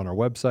 And then we're on our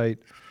website,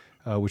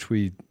 which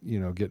we,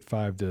 get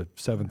 5,000 to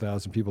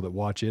 7,000 people that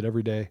watch it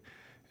every day.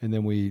 And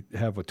then we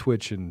have a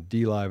Twitch and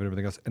D Live and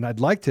everything else. And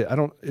I'd like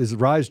to, is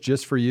Rise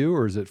just for you,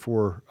 or is it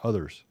for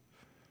others?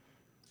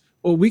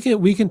 Well, we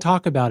can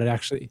talk about it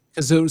actually.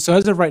 Because so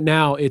as of right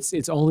now,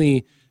 it's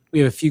only, we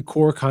have a few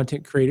core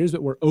content creators,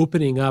 but we're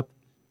opening up.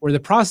 We're in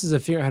the process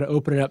of figuring out how to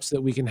open it up so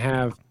that we can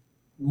have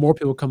more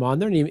people come on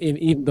there and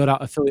even build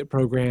out affiliate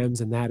programs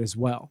and that as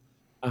well.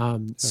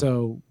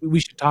 So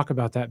we should talk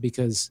about that,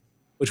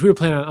 which we were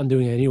planning on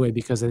doing anyway,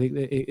 because I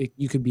think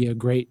you could be a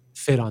great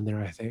fit on there,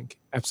 I think.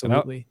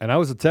 Absolutely. And I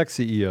was a tech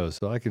CEO,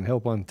 so I can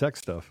help on tech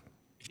stuff.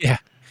 Yeah,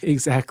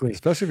 exactly.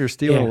 Especially if you're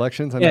stealing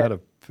elections, I know how to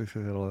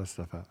figure all that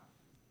stuff out.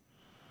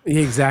 Yeah,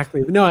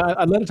 exactly. No,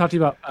 I'd love to talk to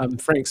you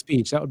about Frank's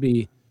Speech. That'd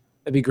be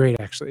great,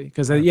 actually,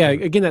 because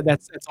again,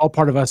 that's all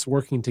part of us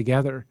working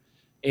together.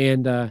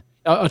 And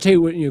I'll tell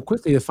you what,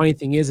 quickly. The funny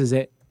thing is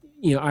that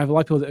I have a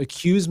lot of people that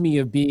accuse me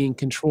of being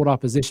controlled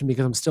opposition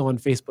because I'm still on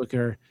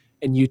Facebook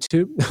and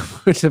YouTube,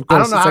 which of I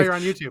course don't know how like, you're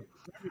on YouTube.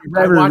 for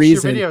I every watched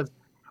reason. your videos.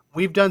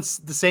 We've done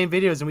the same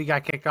videos and we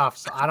got kicked off.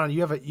 So I don't.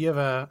 You have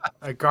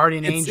a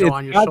guardian angel It's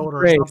on your God's shoulder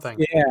grace, or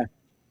something. Yeah.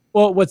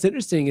 Well, what's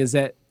interesting is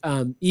that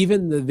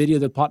even the video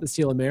 "The Plot to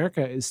Steal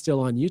America" is still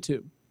on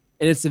YouTube,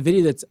 and it's a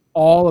video that's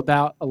all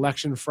about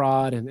election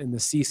fraud and the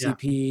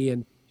CCP.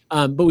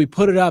 And but we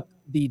put it up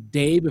the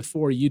day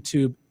before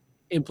YouTube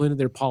implemented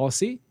their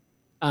policy,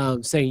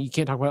 saying you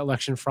can't talk about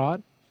election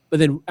fraud. But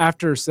then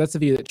so that's the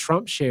video that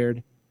Trump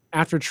shared.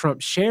 After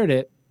Trump shared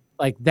it,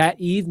 like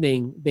that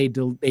evening, they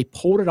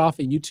pulled it off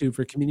of YouTube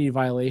for community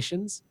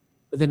violations.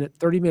 But then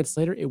 30 minutes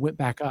later, it went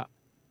back up.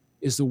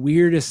 It's the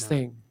weirdest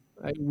thing.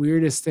 Like,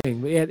 weirdest thing,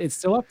 but yeah, it's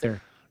still up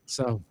there.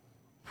 So,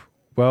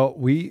 well,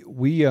 we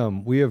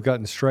have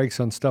gotten strikes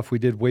on stuff we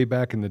did way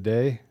back in the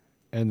day,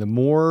 and the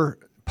more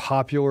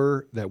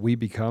popular that we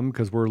become,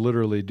 because we're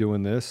literally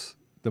doing this,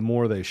 the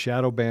more they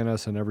shadow ban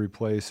us in every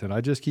place. And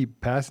I just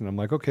keep passing. I'm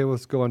like, okay,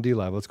 let's go on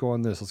DLive. Let's go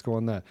on this. Let's go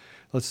on that.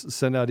 Let's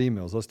send out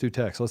emails. Let's do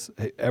text.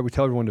 We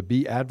tell everyone to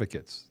be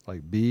advocates,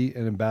 like be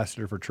an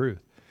ambassador for truth.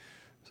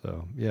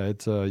 So yeah,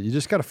 it's you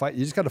just got to fight.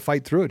 You just got to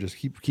fight through it. Just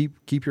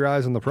keep your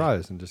eyes on the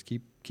prize and just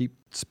keep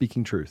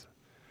speaking truth.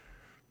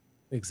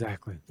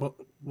 exactly. Well,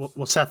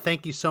 Seth,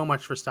 thank you so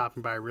much for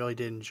stopping by. I really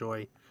did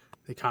enjoy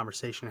the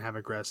conversation and have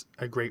a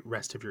great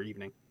rest of your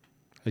evening.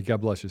 Hey,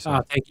 God bless you,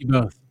 Seth. Thank you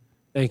both.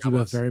 Thank you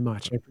both very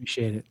much. I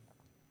appreciate it.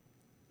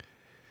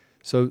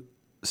 So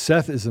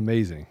Seth is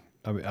amazing.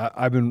 I mean,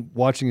 I've been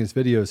watching his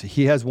videos.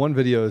 He has one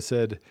video that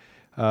said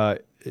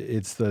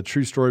it's the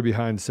true story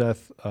behind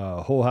Seth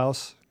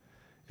Holehouse.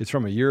 It's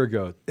from a year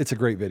ago. It's a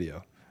great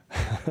video.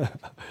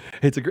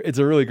 It's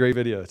a really great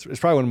video. It's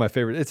probably one of my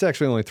favorite. It's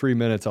actually only 3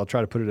 minutes. I'll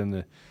try to put it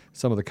in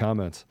some of the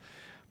comments.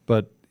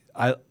 But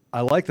I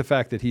like the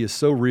fact that he is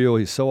so real.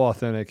 He's so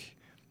authentic.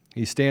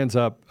 He stands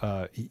up.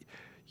 He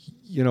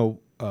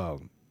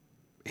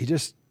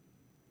just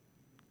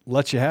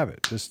lets you have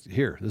it. Just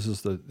here. This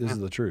is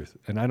the truth.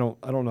 And I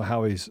don't know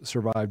how he's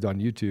survived on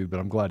YouTube, but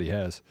I'm glad he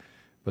has.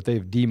 But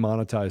they've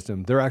demonetized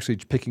him. They're actually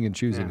picking and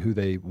choosing who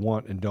they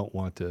want and don't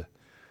want to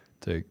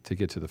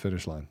get to the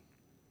finish line.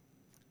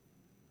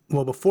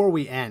 Well, before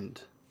we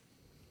end,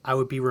 I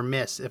would be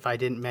remiss if I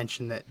didn't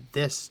mention that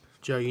this,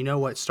 Joe, you know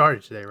what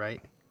started today,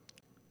 right?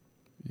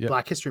 Yeah.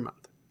 Black History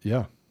Month.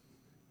 Yeah.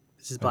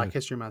 This is Black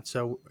History Month.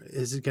 So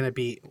this is going to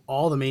be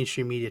all the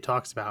mainstream media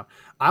talks about.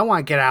 I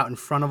want to get out in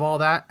front of all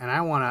that, and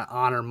I want to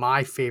honor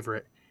my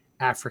favorite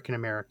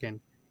African-American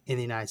in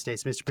the United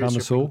States. Mr. Producer,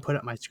 if you can put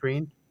up my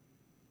screen.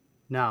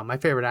 No, my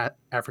favorite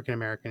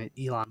African-American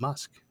is Elon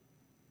Musk.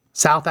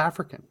 South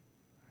African.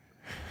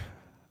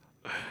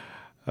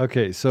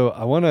 Okay, so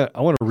I want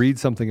to read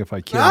something if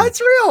I can. No,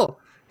 it's real.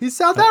 He's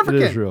South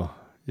African. It is real.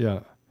 Yeah.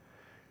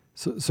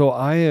 So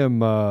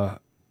I'm a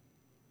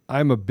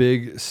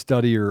big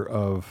studier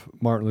of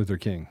Martin Luther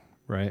King,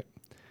 right?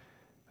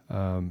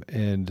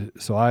 And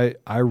so I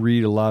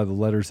read a lot of the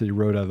letters that he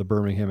wrote out of the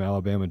Birmingham,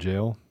 Alabama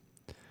jail,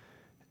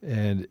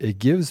 and it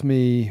gives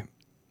me,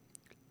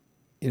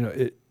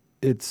 it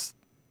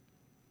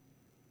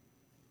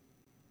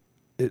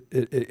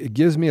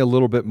gives me a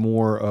little bit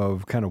more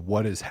of kind of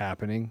what is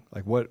happening,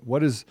 like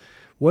what is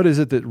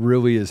it that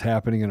really is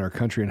happening in our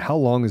country, and how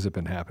long has it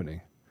been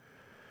happening?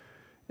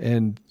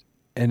 And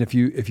if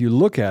you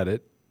look at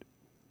it,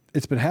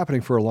 it's been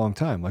happening for a long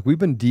time. Like, we've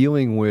been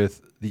dealing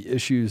with the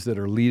issues that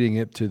are leading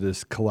it to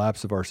this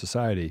collapse of our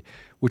society,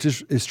 which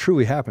is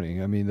truly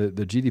happening. I mean,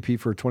 the GDP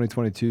for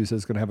 2022 says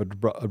it's going to have an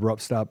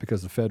abrupt stop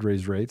because the Fed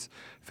raised rates.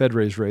 Fed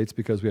raised rates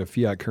because we have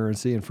fiat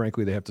currency, and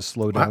frankly, they have to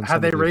slow down.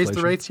 Have they raised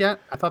the rates yet?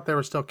 I thought they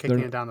were still kicking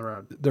it down the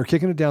road. They're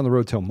kicking it down the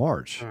road till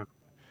March. Yeah.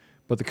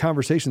 But the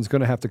conversation is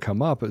going to have to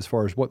come up as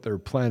far as what they're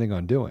planning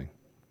on doing.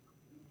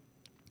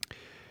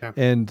 Yeah.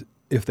 And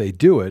if they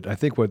do it, I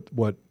think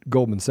what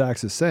Goldman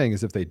Sachs is saying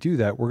is if they do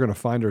that, we're going to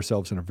find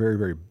ourselves in a very,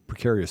 very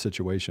precarious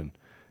situation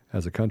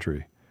as a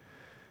country.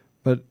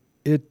 But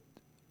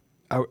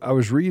I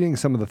was reading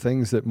some of the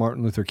things that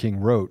Martin Luther King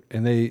wrote,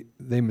 and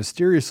they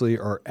mysteriously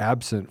are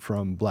absent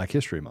from Black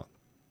History Month.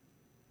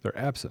 They're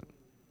absent.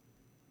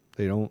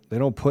 They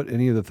don't put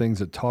any of the things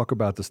that talk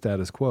about the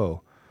status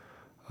quo.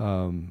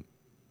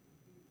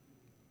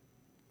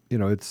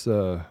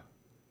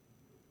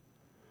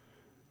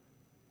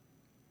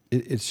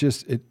 It's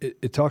just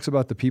it talks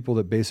about the people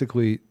that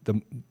basically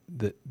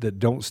that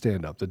don't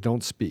stand up, that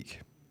don't speak,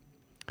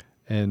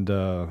 and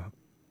I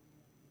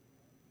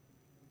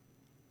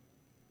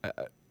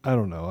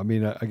don't know. I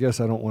mean, I guess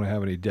I don't want to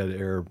have any dead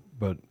air,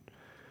 but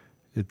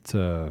it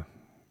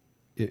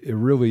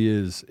really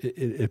is.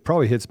 It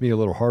probably hits me a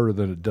little harder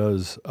than it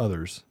does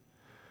others,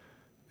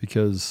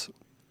 because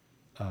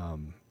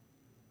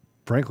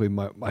frankly,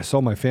 I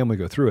saw my family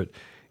go through it,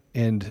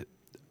 and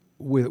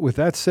with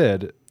that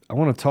said, I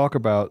want to talk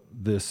about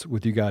this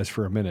with you guys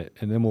for a minute,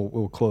 and then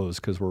we'll close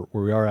because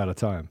we are out of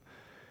time.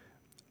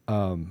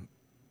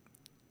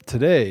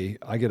 Today,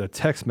 I get a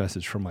text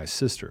message from my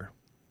sister,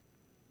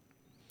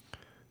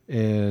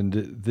 and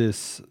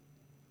this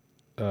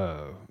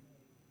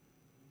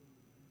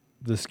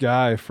this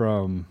guy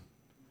from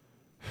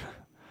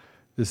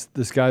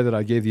this guy that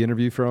I gave the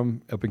interview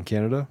from up in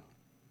Canada.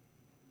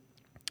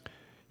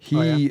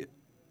 He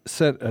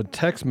sent a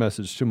text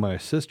message to my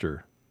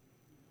sister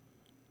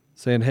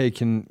saying, "Hey,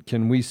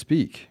 can we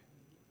speak?"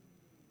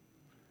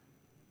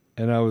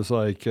 And I was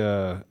like,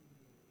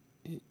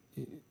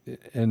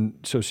 and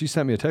so she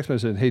sent me a text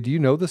message saying, "Hey, do you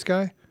know this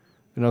guy?"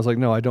 And I was like,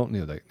 "No, I don't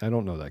know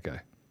that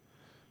guy."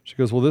 She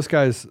goes, "Well, this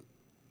guy's,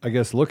 I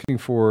guess, looking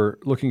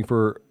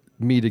for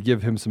me to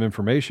give him some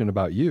information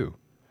about you."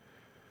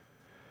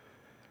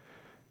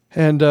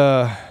 And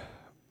I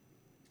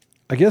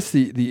guess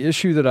the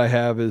issue that I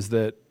have is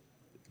that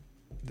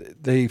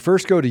they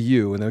first go to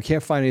you and they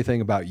can't find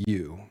anything about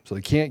you. So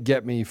they can't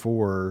get me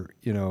for,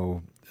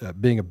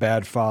 being a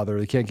bad father.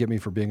 They can't get me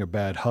for being a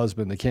bad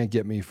husband. They can't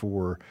get me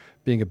for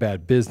being a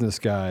bad business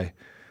guy.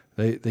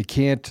 They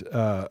can't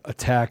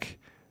attack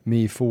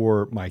me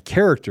for my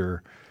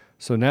character.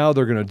 So now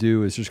they're going to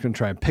do is just going to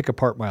try and pick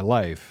apart my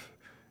life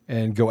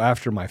and go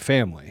after my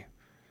family.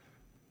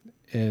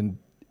 And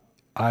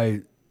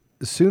as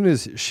soon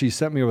as she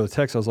sent me over the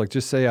text, I was like,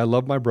 just say I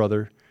love my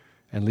brother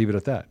and leave it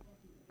at that.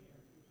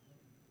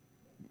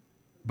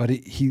 But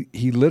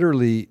he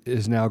literally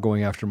is now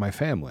going after my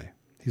family.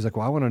 He's like,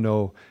 well, I want to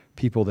know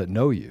people that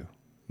know you.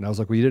 And I was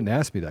like, well, you didn't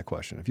ask me that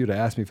question. If you'd have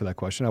asked me for that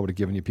question, I would have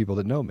given you people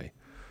that know me.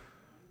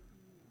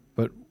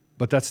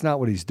 But that's not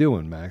what he's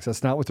doing, Max.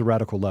 That's not what the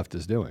radical left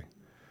is doing.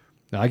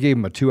 Now, I gave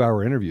him a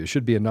 2-hour interview. It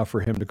should be enough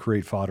for him to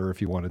create fodder if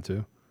he wanted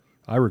to.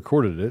 I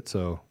recorded it,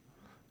 so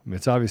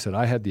it's obvious that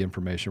I had the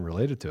information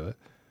related to it.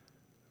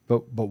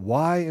 But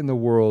why in the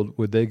world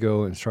would they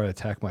go and try to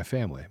attack my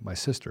family, my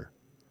sister?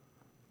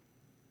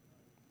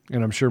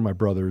 And I'm sure my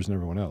brothers and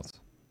everyone else.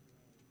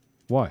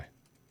 Why?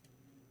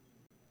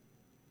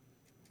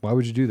 Why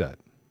would you do that?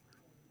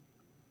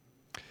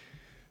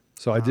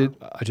 So I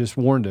just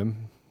warned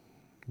him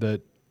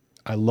that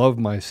I love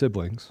my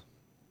siblings.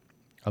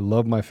 I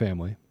love my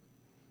family.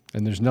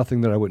 And there's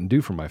nothing that I wouldn't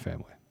do for my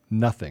family.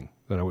 Nothing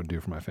that I wouldn't do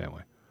for my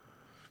family.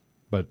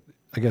 But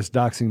I guess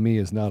doxing me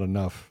is not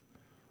enough.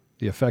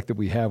 The effect that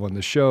we have on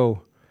the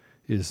show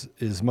is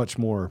much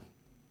more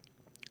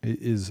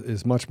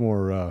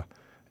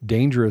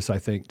dangerous, I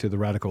think, to the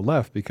radical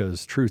left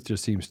because truth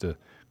just seems to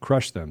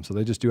crush them. So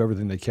they just do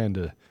everything they can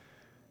to,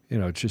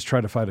 just try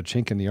to find a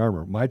chink in the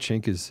armor. My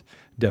chink is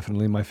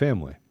definitely my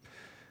family.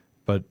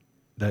 But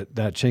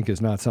that chink is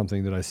not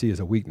something that I see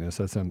as a weakness.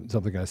 That's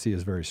something I see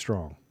as very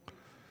strong.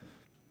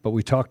 But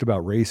we talked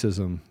about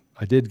racism.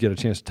 I did get a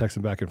chance to text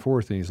him back and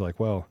forth, and he's like,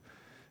 well,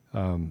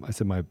 I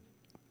said,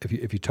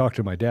 if you talk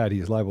to my dad,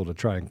 he's liable to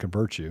try and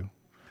convert you.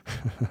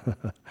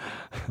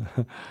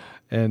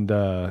 And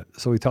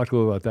so we talked a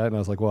little about that, and I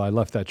was like, well, I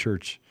left that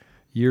church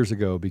years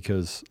ago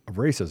because of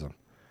racism.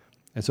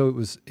 And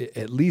so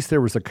at least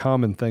there was a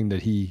common thing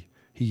that he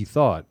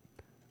thought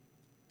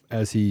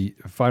as he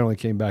finally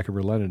came back and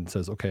relented and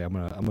says, okay, I'm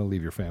gonna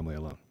leave your family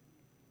alone.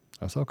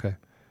 I was okay.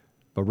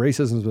 But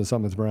racism has been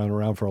something that's been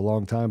around for a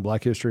long time.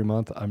 Black History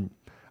Month, I'm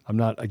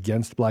not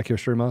against Black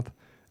History Month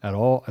at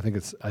all. I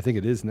think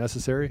it is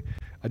necessary.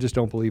 I just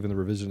don't believe in the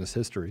revisionist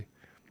history.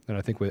 And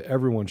I think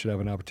everyone should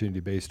have an opportunity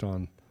based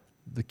on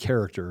the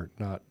character,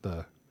 not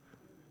the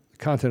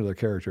content of their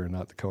character and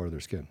not the color of their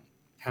skin.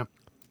 Yeah.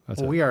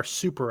 We are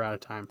super out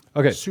of time.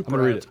 Okay, super I'm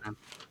gonna out read of time.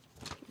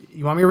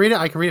 You want me to read it?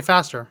 I can read it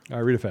faster. All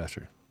right, read it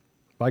faster.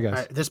 Bye, guys. All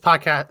right, this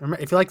podcast,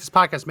 if you like this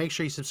podcast, make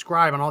sure you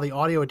subscribe on all the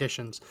audio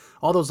editions.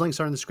 All those links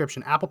are in the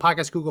description. Apple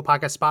Podcasts, Google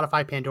Podcasts,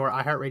 Spotify, Pandora,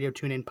 iHeartRadio,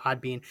 TuneIn,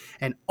 Podbean,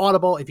 and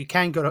Audible. If you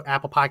can, go to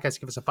Apple Podcasts,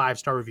 give us a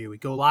 5-star review. We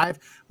go live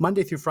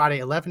Monday through Friday,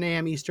 11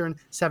 a.m. Eastern,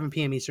 7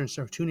 p.m. Eastern,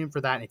 so tune in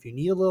for that. And if you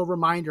need a little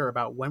reminder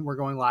about when we're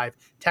going live,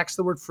 text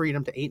the word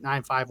freedom to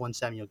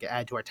 89517. You'll get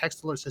added to our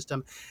text alert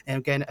system. And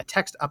again, a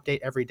text update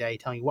every day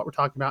telling you what we're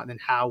talking about and then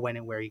how, when,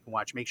 and where you can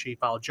watch. Make sure you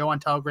follow Joe on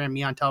Telegram,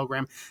 me on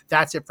Telegram.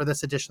 That's it for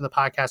this edition of the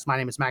podcast. My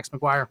name is Max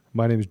McGuire.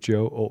 My name is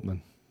Joe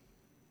Oltman.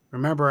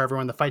 Remember,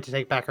 everyone, the fight to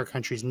take back our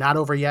country is not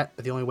over yet,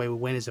 but the only way we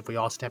win is if we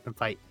all step and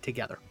fight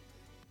together.